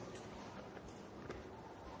 15.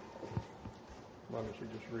 Why don't you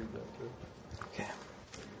just read that too? Okay.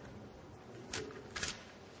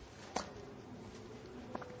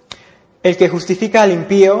 El que justifica al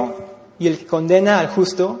impío y el que condena al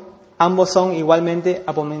justo, ambos son igualmente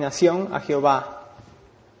abominación a Jehová.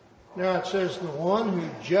 Now it says the one who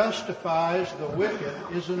justifies the wicked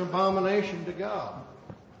is an abomination to God.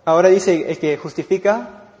 Ahora dice, el que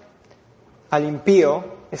justifica al impío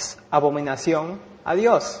es abominación a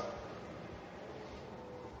Dios.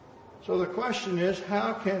 So the question is,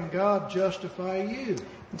 how can God justify you?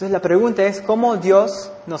 Entonces la pregunta es, ¿cómo Dios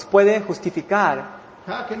nos puede justificar?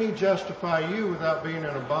 How can He justify you without being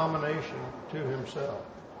an abomination to Himself?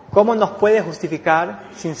 ¿Cómo nos puede justificar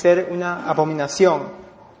sin ser una abominación?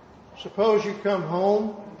 Suppose you come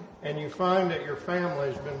home and you find that your family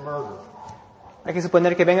has been murdered. Hay que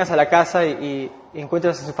suponer que vengas a la casa y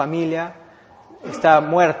encuentras a su familia, está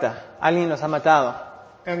muerta, alguien los ha matado.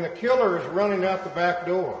 And the killer is running out the back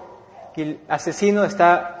door. Y el asesino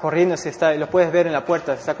está corriendo, lo puedes ver en la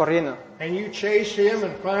puerta, está corriendo. And you chase him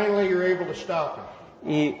and finally you're able to stop him.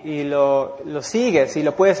 Y lo sigues y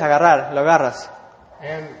lo puedes agarrar, lo agarras.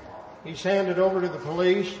 And he's handed over to the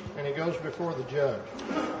police and he goes before the judge.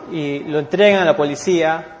 Y lo entregan a la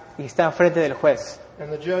policía y está enfrente del juez.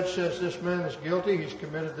 And the judge says this man is guilty, he's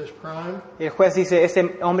committed this crime, Y el juez dice,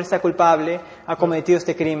 este hombre está culpable, ha cometido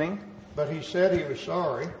este crimen, but he said he was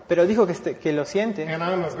sorry, pero dijo que lo siente. and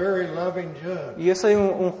I'm a very loving judge. Y yo soy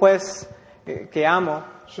un juez que amo,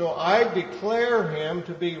 So I declare him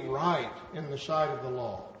to be right in the sight of the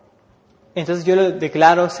law. entonces yo lo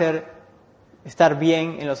declaro estar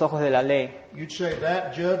bien en los ojos de la ley. You'd say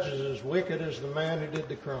that judge is as wicked as the man who did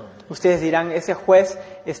the crime. Ustedes dirán, ese juez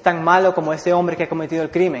es tan malo como ese hombre que ha cometido el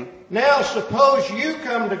crimen. Now suppose you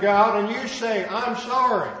come to God and you say, I'm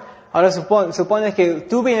sorry. Ahora supone que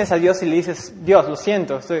tú vienes a Dios y le dices, Dios, lo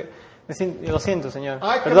siento, lo siento, Señor,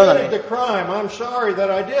 I committed perdóname. the crime, I'm sorry that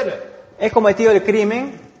I did it. He cometido el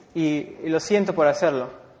crimen y lo siento por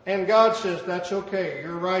hacerlo. And God says, that's okay,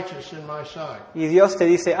 you're righteous in my sight. Y Dios te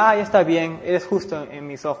dice, ya está bien, eres justo en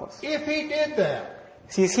mis ojos. If he did that,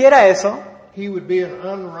 Si hiciera eso, he would be an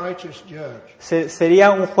unrighteous judge. sería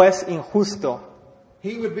un juez injusto,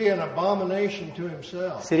 He would be an abomination to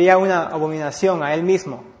himself. sería una abominación a él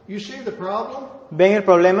mismo. You see the problem? ¿Ven el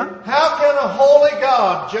problema? How can a holy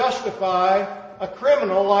God justify a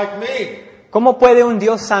criminal like me? ¿Cómo puede un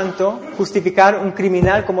Dios santo justificar un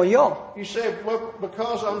criminal como yo? You say, well,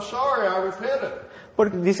 because I'm sorry, I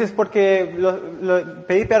repented. Dices, porque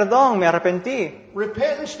pedí perdón, me arrepentí.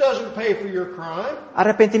 Repentance doesn't pay for your crime.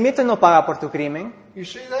 Arrepentimiento no paga por tu crimen. You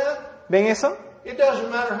see that? ¿Ven eso? It doesn't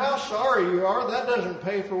matter how sorry you are, that doesn't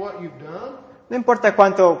pay for what you've done. No importa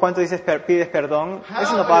cuánto dices pides perdón, eso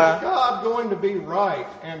How no is paga. God going to be right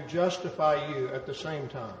and justify you at the same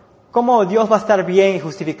time? ¿Cómo Dios va a estar bien y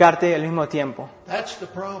justificarte al mismo tiempo? That's the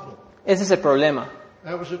problem. Ese es el problema.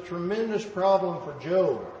 That was a tremendous problem for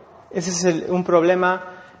Job. Ese es un problema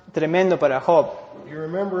tremendo para Job. You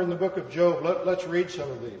remember in the book of Job, let's read some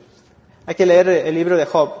of these. Hay que leer el libro de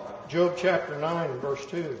Job. Job chapter 9 and verse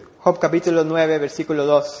 2. Job capítulo 9, versículo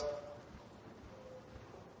 2.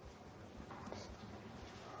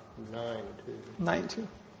 9:2.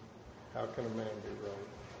 How can a man be right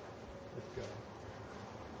with God?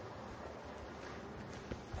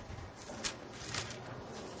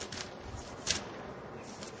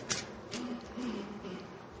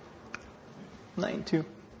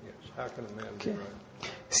 Yes, how can a man be right?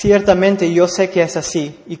 Ciertamente yo sé que es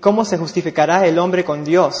así. ¿Y cómo se justificará el hombre con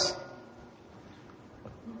Dios?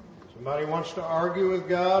 Somebody wants to argue with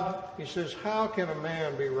God. He says, how can a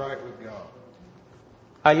man be right with God?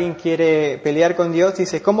 Alguien quiere pelear con Dios,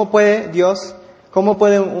 dice, ¿cómo puede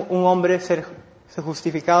un hombre ser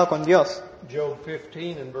justificado con Dios? Job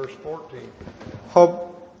 15 and verse 14. Job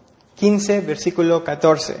 15, versículo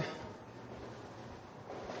 14.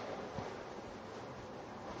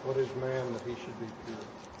 What is man that he should be pure?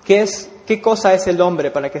 ¿Qué cosa es el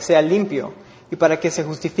hombre para que sea limpio y para que se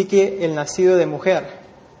justifique el nacido de mujer?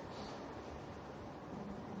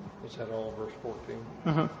 Is that all verse 14?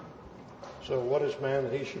 Uh-huh. So what is man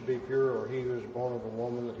that he should be pure, or he who is born of a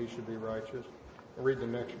woman that he should be righteous? Read the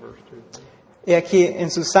next verse too. He aquí, en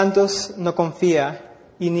sus santos no confía,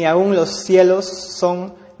 y ni aun los cielos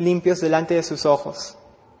son limpios delante de sus ojos.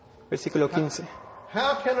 Versículo 15.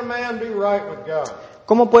 How can a man be right with God?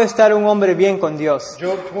 ¿Cómo puede estar un hombre bien con Dios?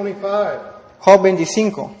 Job 25, Job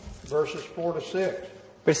 25, verses 4 to 6.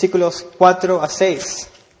 versículos 4 a 6.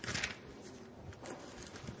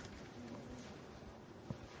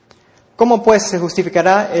 ¿Cómo pues se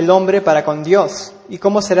justificará el hombre para con Dios? ¿Y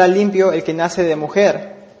cómo será limpio el que nace de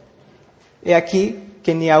mujer? He aquí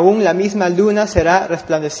que ni aun la misma luna será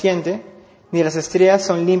resplandeciente, ni las estrellas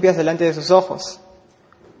son limpias delante de sus ojos.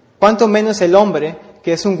 ¿Cuánto menos el hombre,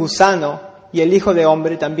 que es un gusano, y el hijo de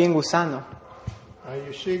hombre también gusano? Now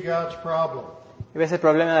you see God's problem. ¿Y ves el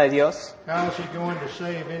problema de Dios? How is he going to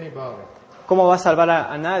save anybody? ¿Cómo va a salvar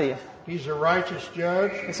a nadie? He's a righteous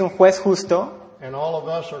judge, Es un juez justo and all of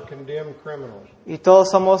us are condemned criminals. y todos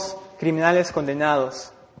somos criminales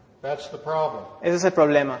condenados. That's the problem. Ese es el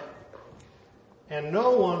problema. And no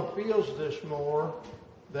one feels this more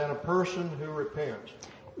than a person who repents.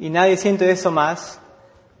 Y nadie siente eso más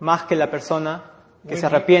que la persona que se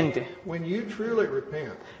arrepiente. When you truly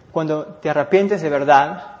repent Cuando te arrepientes de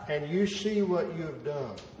verdad and you see what you have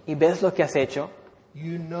done, y ves lo que has hecho,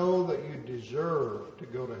 you know that you deserve to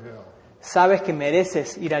go to hell. sabes que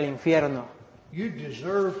mereces ir al infierno, You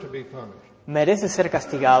deserve to be punished. mereces ser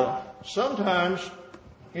castigado. Sometimes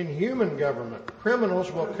in human government,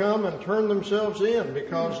 criminals will come and turn themselves in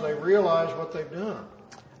because they realize what they've done.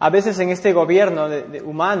 A veces en este gobierno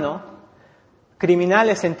humano,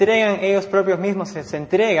 criminales se entregan ellos propios mismos, se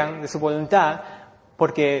entregan de su voluntad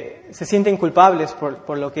porque se sienten culpables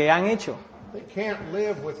por lo que han hecho. They can't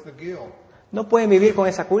live with the guilt. No pueden vivir con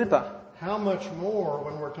esa culpa. How much more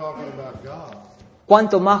when we're talking about God?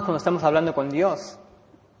 ¿Cuánto más cuando estamos hablando con Dios,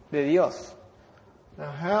 de Dios? Now,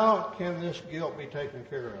 how can this guilt be taken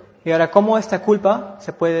care of? Y ahora, ¿cómo esta culpa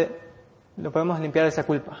lo podemos limpiar de esa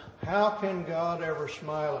culpa? How can God ever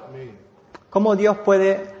smile at me? ¿Cómo Dios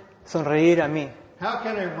puede sonreír a mí? How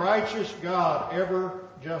can a righteous God ever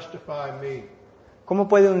justify me? ¿Cómo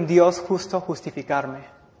puede un Dios justo justificarme?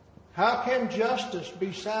 How can justice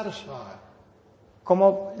be satisfied?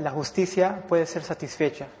 ¿Cómo la justicia puede ser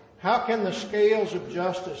satisfecha? How can the scales of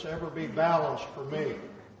justice ever be balanced for me?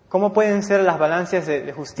 ¿Cómo pueden ser las balanzas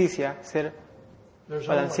de justicia ser There's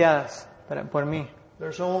balanceadas por mí?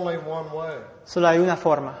 There's only one way. Solo hay una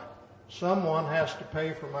forma. Someone has to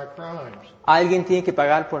pay for my crimes. Alguien tiene que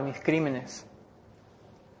pagar por mis crímenes.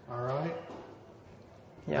 All right?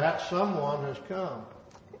 ¿Ya? That someone has come.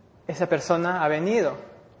 Esa persona ha venido,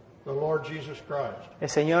 The Lord Jesus Christ. el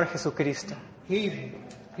Señor Jesucristo.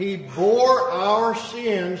 He bore our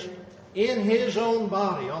sins in His own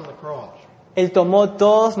body on the cross. Él tomó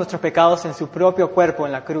todos nuestros pecados en su propio cuerpo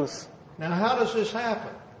en la cruz. Now, how does this happen?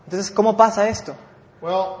 Entonces, ¿cómo pasa esto?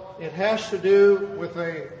 Well, it has to do with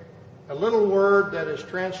a little word that is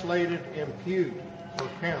translated impute or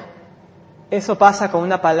count. Eso pasa con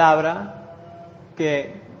una palabra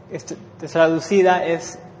que traducida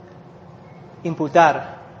es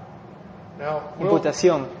imputar, Now,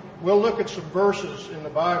 imputación. we'll look at some verses in the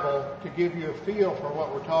Bible to give you a feel for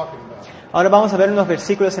what we're talking about. Ahora vamos a ver unos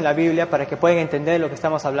versículos en la Biblia para que puedan entender lo que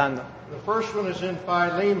estamos hablando. The first one is in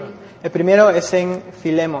Philemon, El primero es en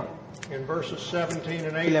Filemón. in verses 17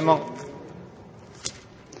 and 18. Filemón.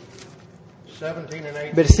 17 and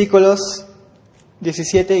 18. Versículos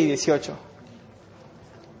 17 y 18.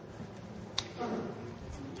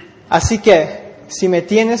 Así que, si me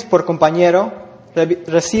tienes por compañero,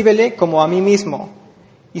 recíbele como a mí mismo,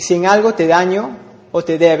 y si en algo te daño o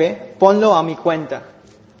te debe, ponlo a mi cuenta.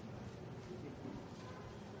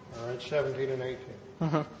 All right, 17 and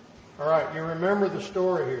 18. All right, you remember the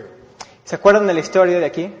story here. ¿Se acuerdan de la historia de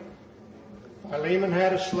aquí? Philemon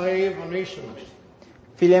had a slave, Onesimus.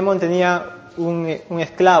 Filemón tenía un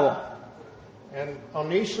esclavo, And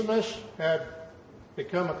Onesimus had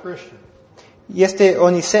become a Christian. y este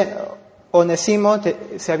Onésimo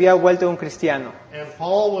se había vuelto un cristiano, And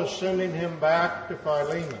Paul was sending him back to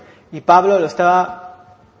Philemon. y Pablo lo estaba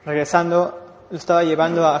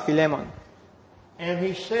llevando a Filemón, And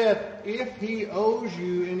he said, if he owes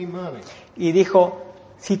you any money, y dijo,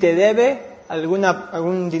 si te debe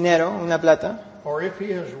algún dinero, una plata, or if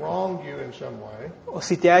he has wronged you in some way, o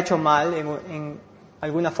si te ha hecho mal en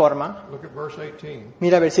alguna forma, look at verse 18.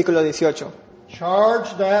 mira versículo 18,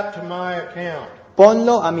 Charge that to my account.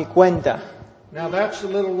 ponlo a mi cuenta. Now that's the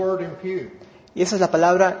little word impute. Y esa es la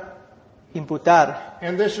palabra imputar.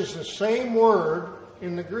 And this is the same word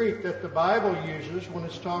in the Greek that the Bible uses when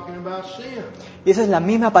it's talking about sin. Y esa es la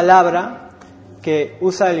misma palabra que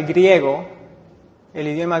usa el griego, el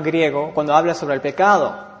idioma griego, cuando habla sobre el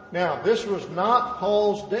pecado. Now, this was not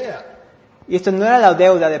Paul's debt. Y esto no era la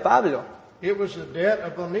deuda de Pablo, It was the debt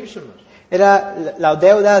of Onesimus. era la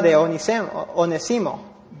deuda de Onésimo.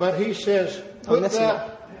 But he says,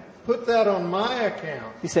 put that on my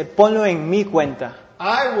account. Dice, ponlo en mi cuenta.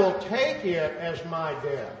 I will take it as my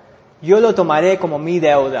debt. Yo lo tomaré como mi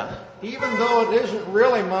deuda. Even though it isn't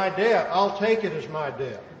really my debt, I'll take it as my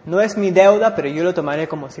debt. No es mi deuda, pero yo lo tomaré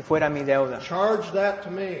como si fuera mi deuda. Charge that to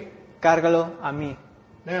me. Cárgalo a mí.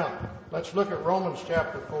 Now, let's look at Romans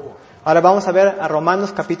chapter 4. Ahora vamos a ver a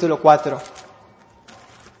Romanos capítulo 4.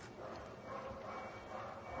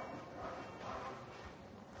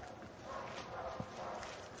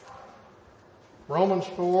 Romans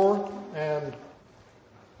 4 and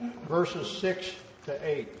verses 6 to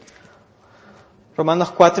 8.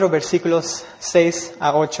 Romanos 4, versículos 6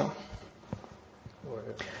 a 8. Go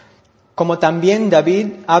ahead. Como también David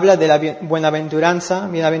habla de la bienaventuranza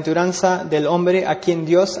del hombre a quien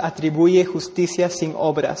Dios atribuye justicia sin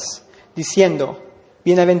obras, diciendo,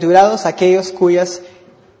 bienaventurados aquellos cuyas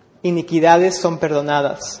iniquidades son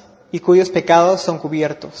perdonadas y cuyos pecados son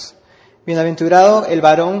cubiertos. Bienaventurado el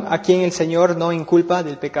varón a quien el Señor no inculpa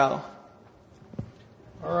del pecado.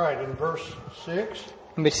 All right, in verse 6,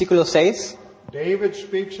 En versículo 6, David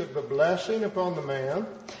speaks of the blessing upon the man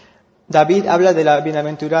David habla de la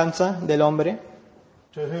bienaventuranza del hombre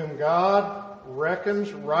to whom God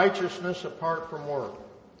reckons righteousness apart from work.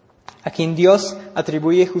 a quien Dios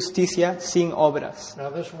atribuye justicia sin obras.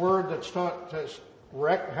 Now this word that's taught,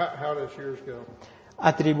 how does yours go?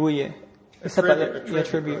 Atribuye. Esa palabra,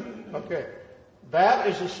 attribute. Okay. That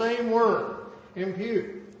is the same word,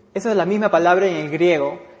 impute. Esa es la misma palabra en el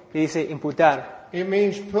griego que dice imputar. It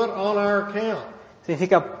means put on our account.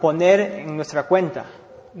 Significa poner en nuestra cuenta.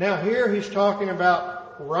 Now here he's talking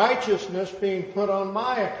about righteousness being put on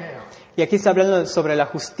my account. Y aquí está hablando sobre la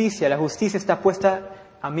justicia. La justicia está puesta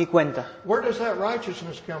a mi cuenta. Where does that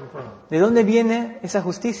righteousness come from? ¿De dónde viene esa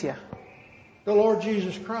justicia? The Lord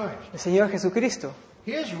Jesus Christ. El Señor Jesucristo.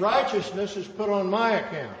 His righteousness is put on my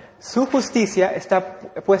account. Su justicia está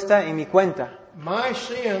puesta en mi cuenta. My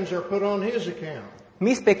sins are put on His account.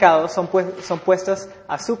 Mis pecados son puestos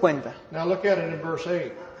a su cuenta. Now look at it in verse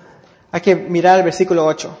 8. Hay que mirar el versículo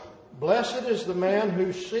 8. Blessed is the man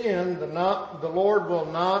whose sin the Lord will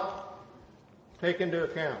not take into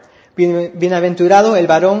account. Bienaventurado el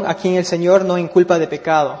varón a quien el Señor no inculpa de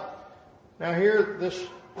pecado. Now here,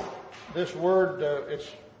 this word, it's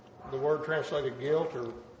the word translated guilt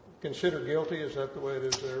or consider guilty. Is that the way it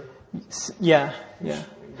is there? Ya.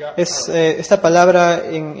 Esta palabra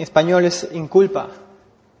en español es inculpa.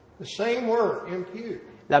 The same word, impute.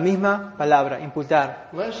 La misma palabra, imputar.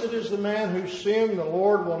 Blessed is the man whose sin the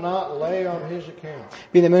Lord will not lay on his account.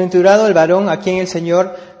 Bienaventurado el varón a quien el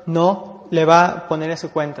Señor no le va a poner en su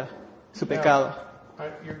cuenta su pecado.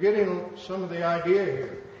 You're getting some of the idea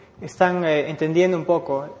here. Están entendiendo un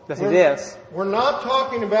poco las ideas. We're not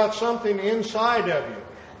talking about something inside of you.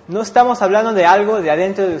 No estamos hablando de algo de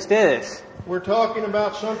adentro de ustedes. We're talking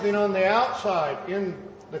about something on the outside in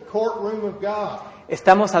the courtroom of God.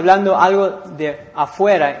 Estamos hablando algo de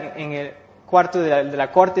afuera, en el cuarto de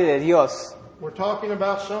la corte de Dios. We're talking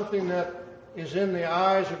about something that is in the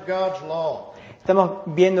eyes of God's law. Estamos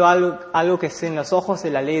viendo algo que es en los ojos de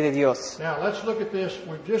la ley de Dios. Now let's look at this.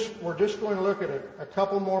 We're just going to look at a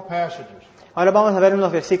couple more passages. Ahora vamos a ver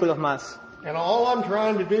unos versículos más. And all I'm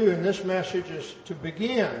trying to do in this message is to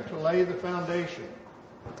begin to lay the foundation.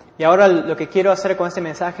 Y ahora lo que quiero hacer con este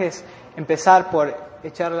mensaje es empezar por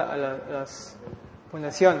echar las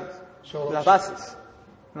fundaciones, las bases,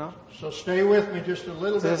 ¿no? So stay with me just a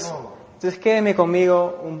little bit longer. Entonces quédeme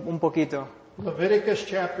conmigo un poquito Leviticus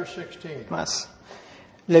chapter 16. más.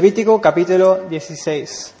 Levítico capítulo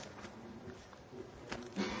 16.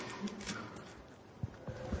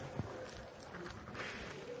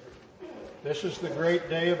 This is the great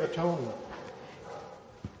day of atonement.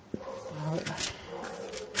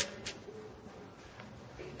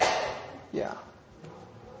 Yeah.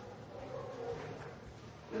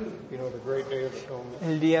 You know, the great day of atonement.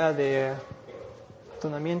 El día de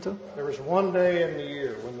atonamiento. There was one day in the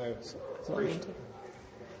year when the priest...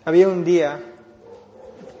 Había un día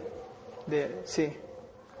de, sí,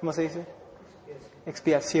 ¿cómo se dice?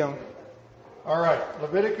 Expiación. All right,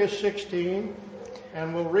 Leviticus 16,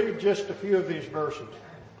 and we'll read just a few of these verses.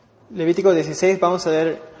 Levítico 16, vamos a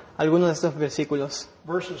leer algunos de estos versículos.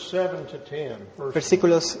 Verses 7 to 10. First.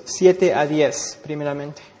 Versículos 7 a 10,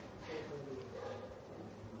 primeramente.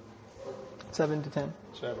 7 to 10.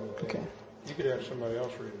 7 to 10. Okay. You could have somebody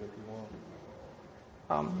else read it if you want.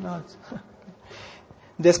 No,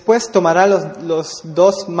 Después tomará los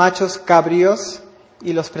dos machos cabríos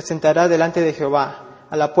y los presentará delante de Jehová,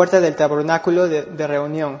 a la puerta del tabernáculo de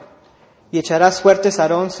reunión. Y echará suertes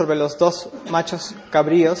Aarón sobre los dos machos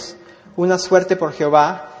cabríos, una suerte por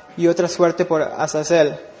Jehová y otra suerte por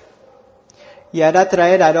Azazel. Y hará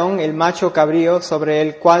traer Aarón el macho cabrío sobre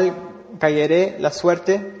el cual cayere la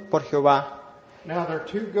suerte por Jehová. Now there are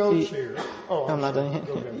two goats here. Oh, I'm sorry.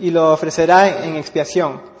 Go ahead. Y lo ofrecerá en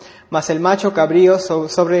expiación. Mas el macho cabrío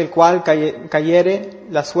sobre el cual cayere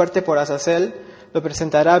la suerte por Azazel, lo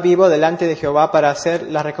presentará vivo delante de Jehová para hacer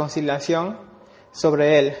la reconciliación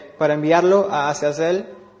sobre él, para enviarlo a Azazel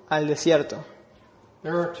al desierto.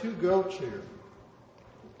 There are two goats here,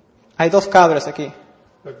 Hay dos cabras aquí,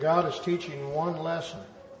 but God is teaching one lesson.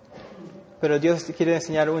 pero Dios quiere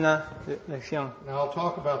enseñar una lección. Now I'll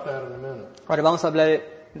talk about that in a minute. Ahora vamos a hablar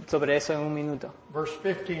sobre eso en un minuto. Verse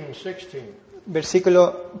 15 and 16.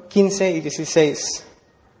 Versículo 15 y 16.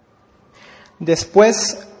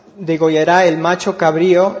 Después degollará el macho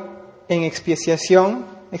cabrío en expiación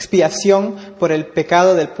por el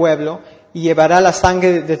pecado del pueblo, y llevará la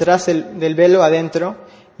sangre detrás del velo adentro,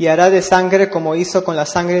 y hará de sangre como hizo con la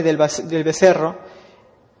sangre del becerro,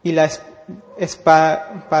 y la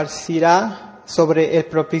esparcirá sobre el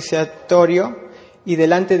propiciatorio y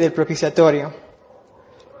delante del propiciatorio.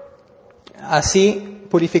 Así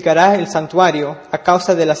purificará el santuario a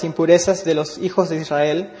causa de las impurezas de los hijos de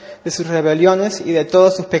Israel, de sus rebeliones y de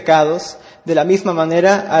todos sus pecados. De la misma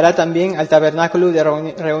manera hará también al tabernáculo de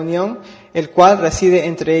reunión, el cual reside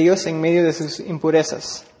entre ellos en medio de sus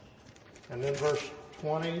impurezas. And then verse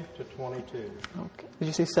 20 to 22. Okay. Did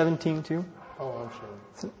you say 17 too? Oh, I'm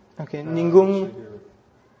sorry. Okay. Let's Ningún. see here.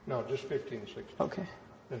 No, just 15 and 16. Okay.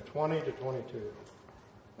 Then 20 to 22.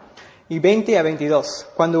 Y 20 a 22.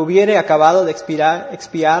 Cuando hubiere acabado de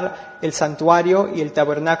expiar el santuario y el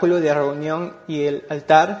tabernáculo de reunión y el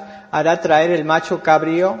altar, hará traer el macho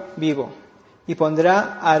cabrío vivo. Y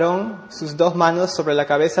pondrá Aarón sus dos manos sobre la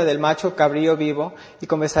cabeza del macho cabrío vivo, y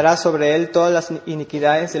confesará sobre él todas las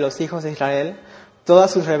iniquidades de los hijos de Israel,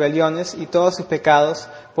 todas sus rebeliones y todos sus pecados,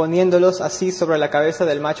 poniéndolos así sobre la cabeza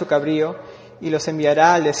del macho cabrío, y los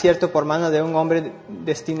enviará al desierto por mano de un hombre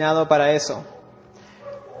destinado para eso.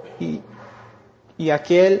 Y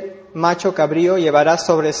aquel macho cabrío llevará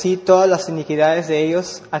sobre sí todas las iniquidades de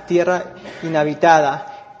ellos a tierra inhabitada,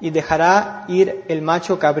 y dejará ir el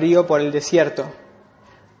macho cabrío por el desierto.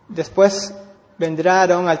 Después vendrá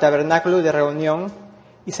Aarón al tabernáculo de reunión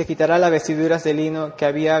y se quitará las vestiduras de lino que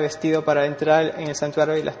había vestido para entrar en el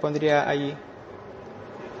santuario y las pondría allí.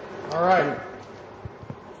 All right.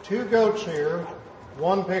 Two goats here,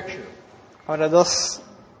 one picture. Ahora dos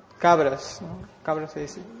cabras, ¿no? Cabras se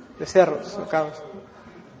dice, becerros o cabras.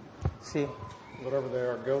 Sí, Whatever they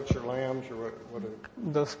are, goats or lambs or what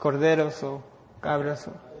dos corderos o cabras.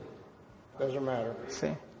 doesn't matter. Sí.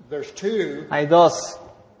 There's two, Hay dos,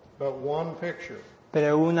 but one picture.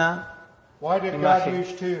 pero una. Why did God Imagen.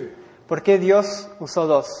 use two? ¿Por qué Dios usó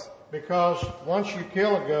dos? Because once you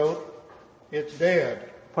kill a goat, it's dead.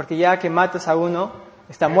 Porque ya que matas a uno,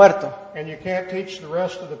 está muerto. And you can't teach the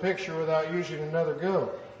rest of the picture without using another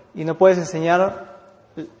goat. Y no puedes enseñar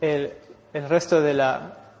el resto de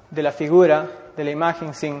la figura, de la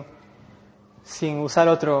imagen, sin usar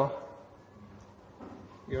otro.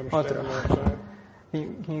 You understand what I'm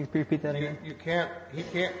saying? Can you repeat that again?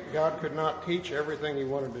 God could not teach everything he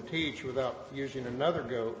wanted to teach without using another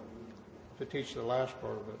goat to teach the last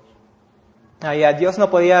part of it. Ya Dios no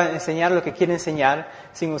podía enseñar lo que quiere enseñar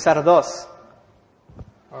sin usar dos.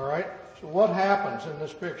 All right? So what happens in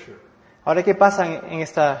this picture? Ahora, ¿qué pasa en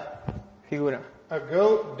esta figura? A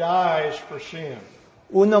goat dies for sin.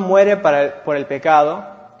 Uno muere por el pecado,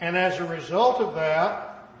 And as a result of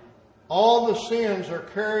that, all the sins are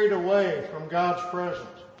carried away from God's presence.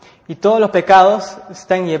 y todos los pecados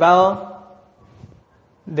están llevados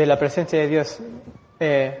de la presencia de Dios.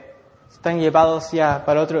 Están llevados ya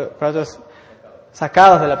para otros,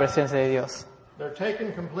 sacados de la presencia de Dios. They're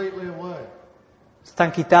taken completely away.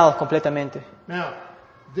 Están quitados completamente. Now,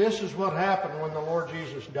 this is what happened when the Lord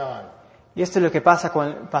Jesus died. Y esto es lo que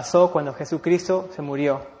pasó cuando Jesucristo se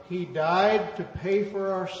murió. He died to pay for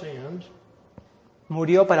our sins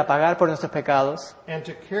Murió para pagar por nuestros pecados and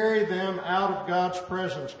to carry them out of God's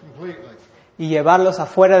presence completely. y llevarlos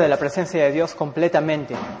afuera de la presencia de Dios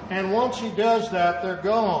completamente. And once He does that, they're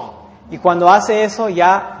gone. Y cuando hace eso,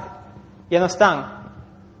 ya no están.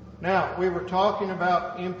 Now, we were talking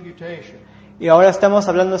about imputation. Y ahora estamos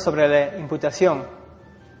hablando sobre la imputación.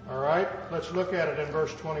 All right? Let's look at it in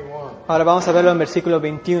verse 21. Ahora vamos a verlo en versículo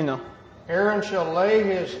 21. Aaron shall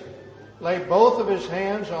lay both of his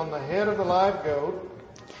hands on the head of the live goat,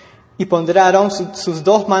 Y pondrá Aarón sus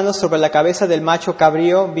dos manos sobre la cabeza del macho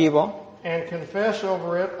cabrío vivo, and confess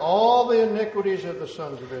over it all the iniquities of the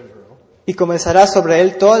sons of Israel, y comenzará sobre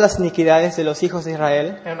él todas las iniquidades de los hijos de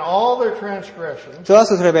Israel, and all their transgressions, todas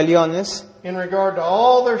sus rebeliones in regard to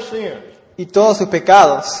all their sins, y todos sus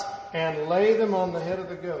pecados, and lay them on the head of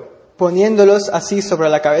the goat. poniéndolos así sobre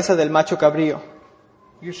la cabeza del macho cabrío.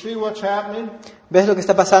 You see what's happening? ¿Ves lo que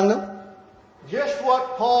está pasando? Just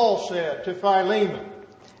what Paul said to Philemon.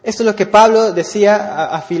 Esto es lo que Pablo decía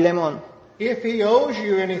a Filemón. If he owes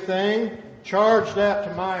you anything, charge that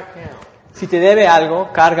to my account. Si te debe algo,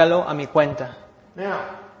 cárgalo a mi cuenta. Now,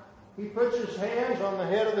 he puts his hands on the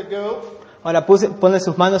head of the goat, Ahora pone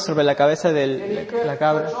sus manos sobre la cabeza and he de la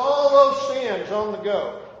cabra. puts all those sins on the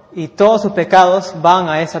goat. Y todos sus pecados van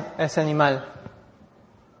a ese animal.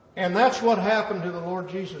 And that's what happened to the Lord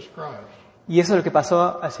Jesus Christ. Y eso es lo que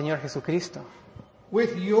pasó al Señor Jesucristo.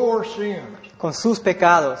 With your sins. Con sus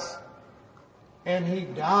pecados. And He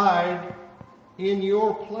died in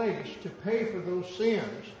your place to pay for those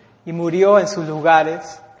sins. Y murió en sus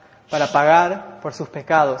lugares para pagar por sus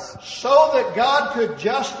pecados. So that God could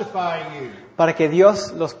justify you. Para que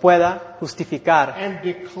Dios los pueda justificar. And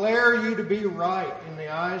declare you to be right in the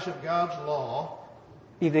eyes of God's law.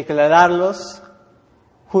 Y declararlos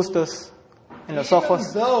justos en los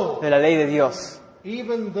ojos de la ley de Dios.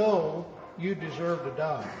 Even though you deserve to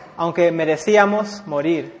die. Aunque merecíamos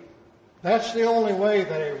morir. That's the only way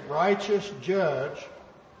that a righteous judge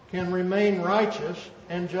can remain righteous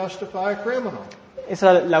and justify a criminal.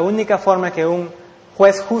 Esa es la única forma que un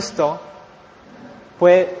juez justo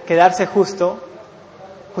puede quedarse justo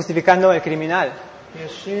justificando al criminal.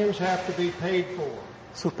 His sins have to be paid for.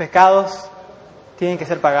 Sus pecados tienen que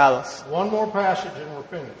ser pagados. One more passage and we're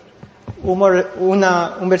finished.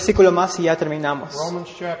 Un versículo más y ya terminamos. Romans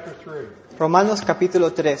chapter 3. Romanos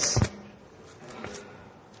capítulo 3.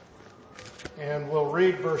 And we'll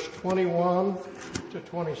read verse 21 to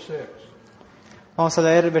 26. Vamos a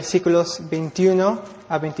leer versículos 21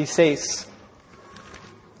 a 26.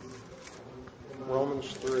 Romans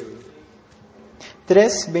 3,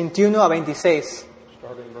 3, 21 a 26.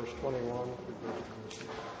 starting verse 21 to verse 26.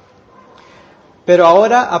 Pero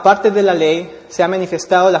ahora, aparte de la ley, se ha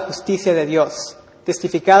manifestado la justicia de Dios,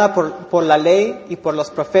 testificada por la ley y por los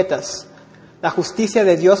profetas, la justicia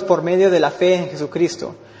de Dios por medio de la fe en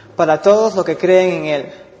Jesucristo, para todos los que creen en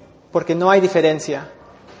Él, porque no hay diferencia,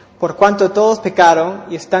 por cuanto todos pecaron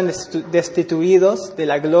y están destituidos de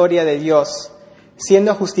la gloria de Dios,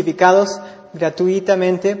 siendo justificados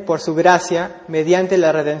gratuitamente por su gracia mediante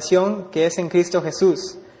la redención que es en Cristo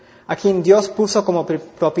Jesús, a quien Dios puso como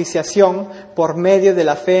propiciación por medio de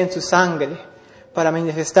la fe en su sangre, para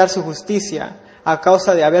manifestar su justicia a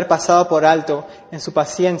causa de haber pasado por alto en su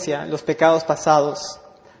paciencia los pecados pasados,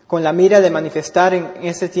 con la mira de manifestar en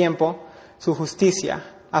ese tiempo su justicia,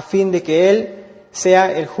 a fin de que Él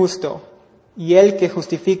sea el justo y el que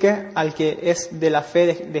justifique al que es de la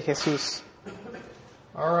fe de Jesús.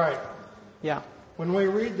 All right. Ya. When we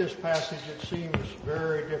read this passage, it seems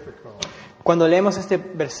very difficult. Cuando leemos este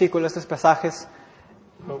versículo, estos pasajes,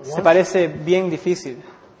 But se once, parece bien difícil.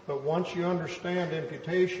 but once you understand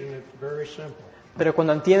imputation, it's very simple. Pero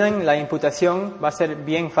cuando entiendan la imputación, va a ser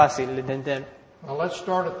bien fácil de entender. Now let's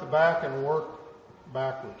start at the back and work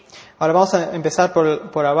backwards. Ahora vamos a empezar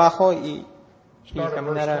por abajo y Start at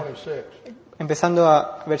caminar verse 26. empezando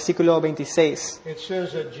a versículo 26. It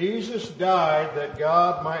says that Jesus died that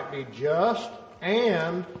God might be just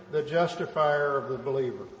and the justifier of the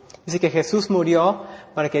believer. Dice que Jesús murió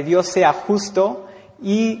para que Dios sea justo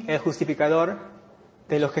y el justificador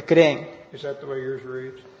de los que creen. Is that the way yours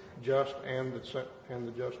reads? Just and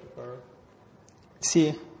the justifier?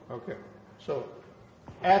 Sí. Okay. So,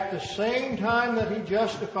 at the same time that he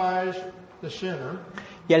justifies the sinner,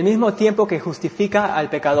 Y al mismo tiempo que justifica al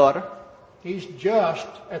pecador, he's just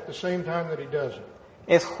at the same time that he does it.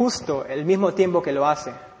 es justo el mismo tiempo que lo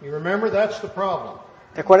hace. You remember that's the problem.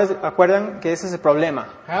 ¿Te acuerdan que ese es el problema?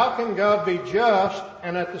 How can God be just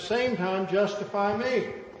and at the same time justify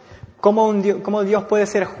me? ¿Cómo Dios puede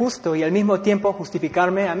ser justo y al mismo tiempo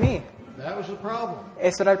justificarme a mí? That was the problem.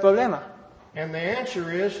 Eso era el problema. And the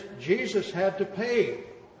answer is Jesus had to pay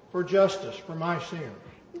for justice for my sin.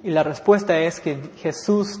 Y la respuesta es que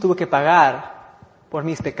Jesús tuvo que pagar por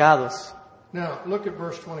mis pecados. Now, look at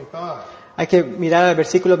verse 25. Hay que mirar al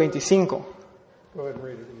versículo 25. Go ahead and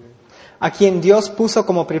read it again. A quien Dios puso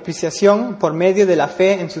como propiciación por medio de la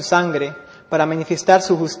fe en su sangre, para manifestar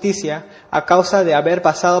su justicia a causa de haber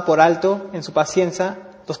pasado por alto en su paciencia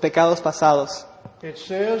los pecados pasados. It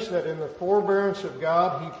says that in the forbearance of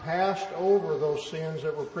God, He passed over those sins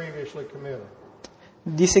that were previously committed.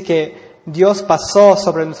 Dice que Dios pasó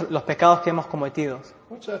sobre los pecados que hemos cometido.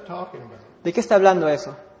 What's that talking about? ¿De qué está hablando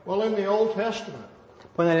eso? Well, in the Old Testament,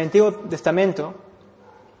 Bueno, en el Antiguo Testamento,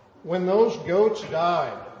 when those goats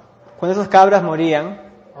died, cuando esas cabras morían,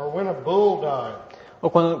 or when a bull died, o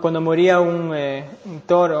cuando moría un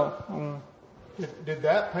toro, did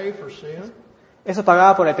that pay for sin? eso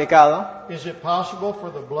pagaba por el pecado. Is it possible for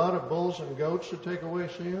the blood of bulls and goats to take away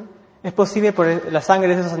sin? ¿Es posible por la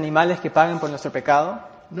sangre de esos animales que paguen por nuestro pecado?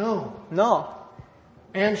 No. No.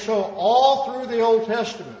 And so all through the Old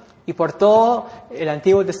Testament, Y por todo el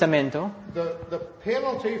Antiguo Testamento, the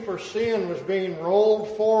penalty for sin was being rolled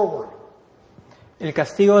forward. el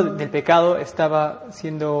castigo del pecado estaba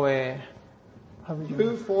siendo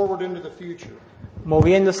Move forward into the future.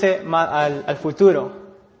 moviéndose al futuro.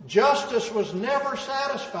 Justice was never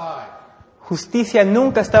satisfied. Justicia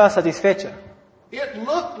nunca estaba satisfecha. It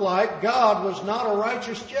looked like God was not a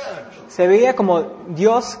righteous judge. Se veía como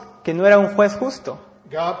Dios que no era un juez justo.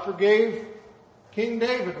 God forgave King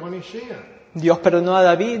David when he sinned. Dios perdonó a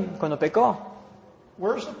David cuando pecó.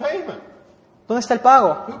 Where's the payment? ¿Dónde está el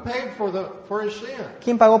pago? Who paid for his sin?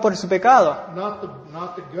 ¿Quién pagó por su pecado? Not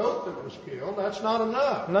the goat that was killed. That's not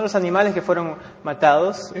enough. No los animales que fueron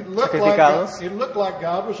matados, It looked sacrificados. like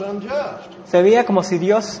God was unjust. Se veía como si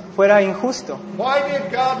Dios fuera injusto. Why did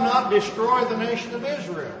God not destroy the nation of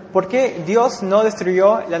Israel? ¿Por qué Dios no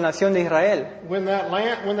destruyó la nación de Israel? When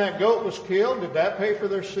that goat was killed, did that pay for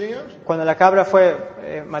their sins? Cuando la cabra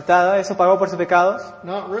fue matada, ¿eso pagó por sus pecados?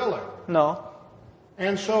 Not really. No.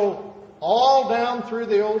 And so all down through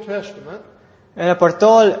the Old Testament, Por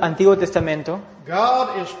todo el Antiguo Testamento,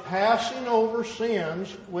 God is passing over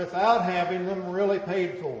sins without having them really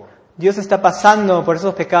paid for. Dios está pasando por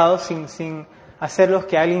esos pecados sin hacerlos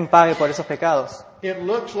que alguien pague por esos pecados. It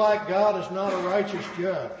looks like God is not a righteous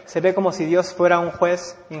judge. Se ve como si Dios fuera un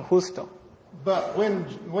juez injusto. But when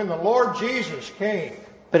the Lord Jesus came,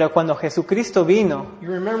 Pero cuando Jesucristo vino, you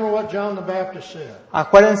remember what John the Baptist said?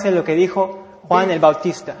 acuérdense lo que dijo Juan el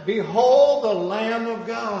Bautista. Behold the Lamb of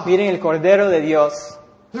God, Miren el Cordero de Dios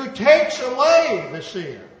who takes away the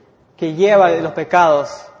sin. que lleva los pecados,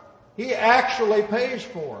 He actually pays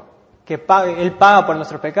for it. Él paga por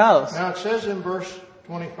nuestros pecados. Now it says in verse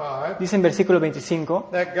 25 Dice en versículo 25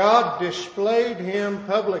 that God displayed him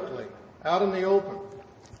publicly, out in the open.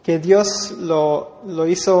 que Dios lo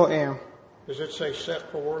hizo, Does it say set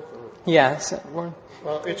forth?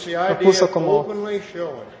 Well, it's the idea puso of como- openly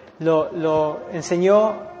showing. lo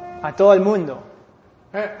enseñó a todo el mundo.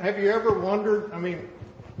 Have you ever wondered,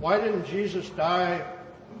 why didn't Jesus die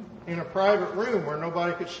in a private room where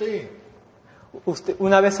nobody could see him?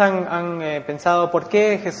 Una vez han pensado, ¿por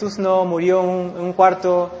qué Jesús no murió en un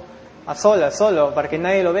cuarto solo, para que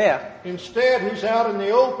nadie lo vea? Instead, he's out in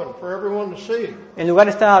the open for everyone to see. El lugar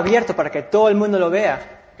está abierto para que todo el mundo lo vea.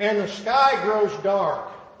 And the sky grows dark.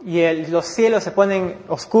 Y los cielos se ponen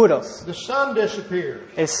oscuros. The sun disappears.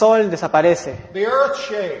 El sol desaparece. The earth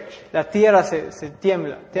shakes. La tierra se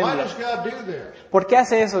tiembla. Why does God do this? ¿Por qué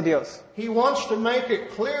hace eso Dios? He wants to make it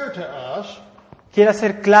clear to us, Quiere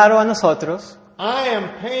hacer claro a nosotros, I am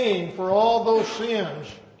paying for all those sins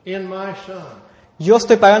in my Son. yo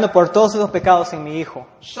estoy pagando por todos esos pecados en mi Hijo.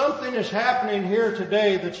 Something is happening here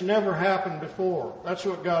today that's never happened before. That's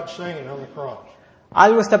what God's saying on the cross.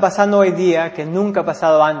 Algo está pasando hoy día que nunca ha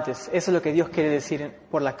pasado antes. Eso es lo que Dios quiere decir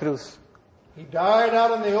por la cruz. He died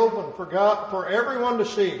out in the open for everyone to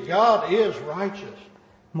see. God is righteous.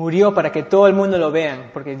 Murió para que todo el mundo lo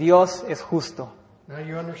vean, porque Dios es justo. Now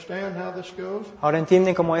you understand how this goes? ¿Ahora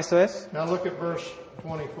entienden cómo esto es? Now look at verse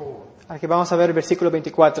 24. Aquí vamos a ver el versículo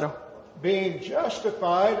 24. Being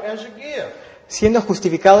justified as a gift, Siendo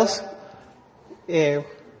justificados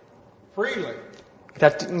freely.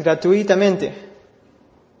 gratuitamente.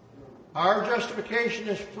 Our justification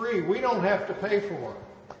is free. We don't have to pay for it.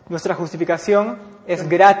 Nuestra justificación es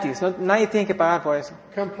gratis. Nadie tiene que pagar por eso.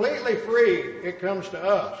 Completely free, it comes to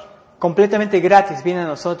us. Completamente gratis viene a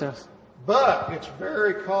nosotros. But it's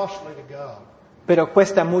very costly to God. Pero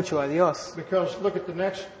cuesta mucho a Dios. Because look at the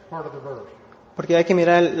next part of the verse. Porque hay que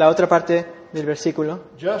mirar la otra parte del versículo.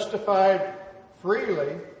 Justified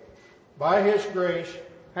freely by His grace,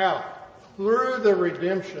 how? Through the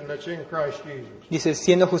redemption that's in Christ Jesus. Dice,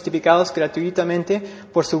 siendo justificados gratuitamente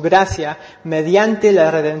por su gracia, mediante la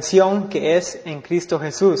redención que es en Cristo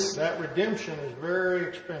Jesús. That redemption is very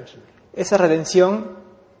expensive. Esa redención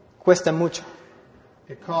cuesta mucho.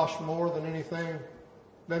 It costs more than anything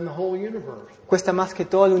than the whole universe. Cuesta más que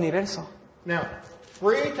todo el universo. Now,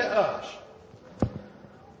 free to us.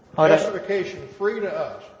 Ahora, Justification, free to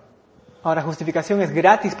us. ahora justificación es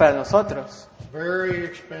gratis para nosotros, Very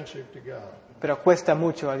expensive to God. pero cuesta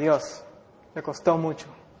mucho a Dios. Le costó mucho.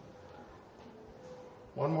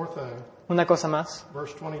 One more thing. Una cosa más.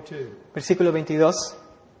 Verse 22. Versículo 22.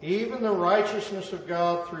 Even the righteousness of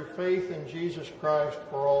God through faith in Jesus Christ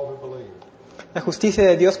for all who believe. La justicia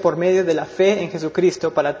de Dios por medio de la fe en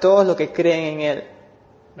Jesucristo para todos los que creen en Él.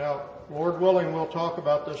 Now, Lord willing, we'll talk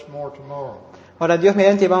about this more tomorrow. Ahora, Dios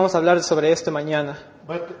mediante, vamos a hablar sobre esto mañana.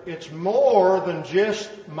 But it's more than just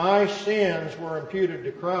my sins were imputed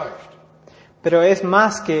to Christ. Pero es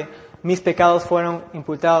más que mis pecados fueron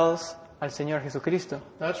imputados al Señor Jesucristo.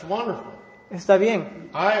 That's wonderful. Está bien.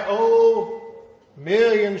 I owe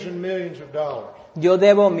millions and millions of dollars. Yo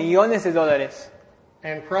debo millones de dólares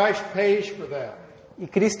And Christ pays for that. y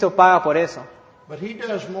Cristo paga por eso. But He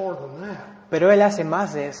does more than that. Pero Él hace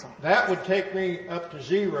más de eso. That would take me up to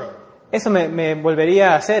zero. Eso me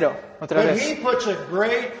volvería a cero otra But vez. He puts a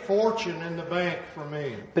great fortune in the bank for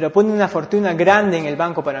me. Pero pone una fortuna grande en el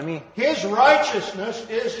banco para mí. His righteousness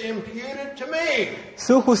is imputed to me.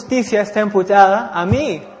 Su justicia está imputada a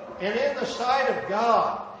mí. And in the sight of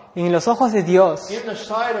God, Y en los ojos de Dios, in the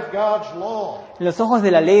sight of God's law, en los ojos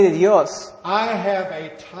de la ley de Dios, I have a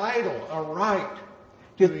title, a right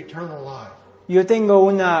to eternal life. yo tengo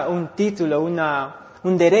un título,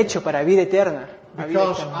 un derecho para vida eterna. a vida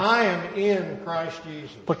Because eterna. I am in Christ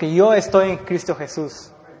Jesus. Porque yo estoy en Cristo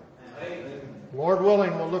Jesús. Lord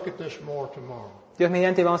willing, we'll look at this more tomorrow. Dios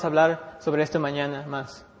mediante vamos a hablar sobre esto mañana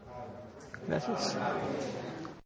más. Gracias.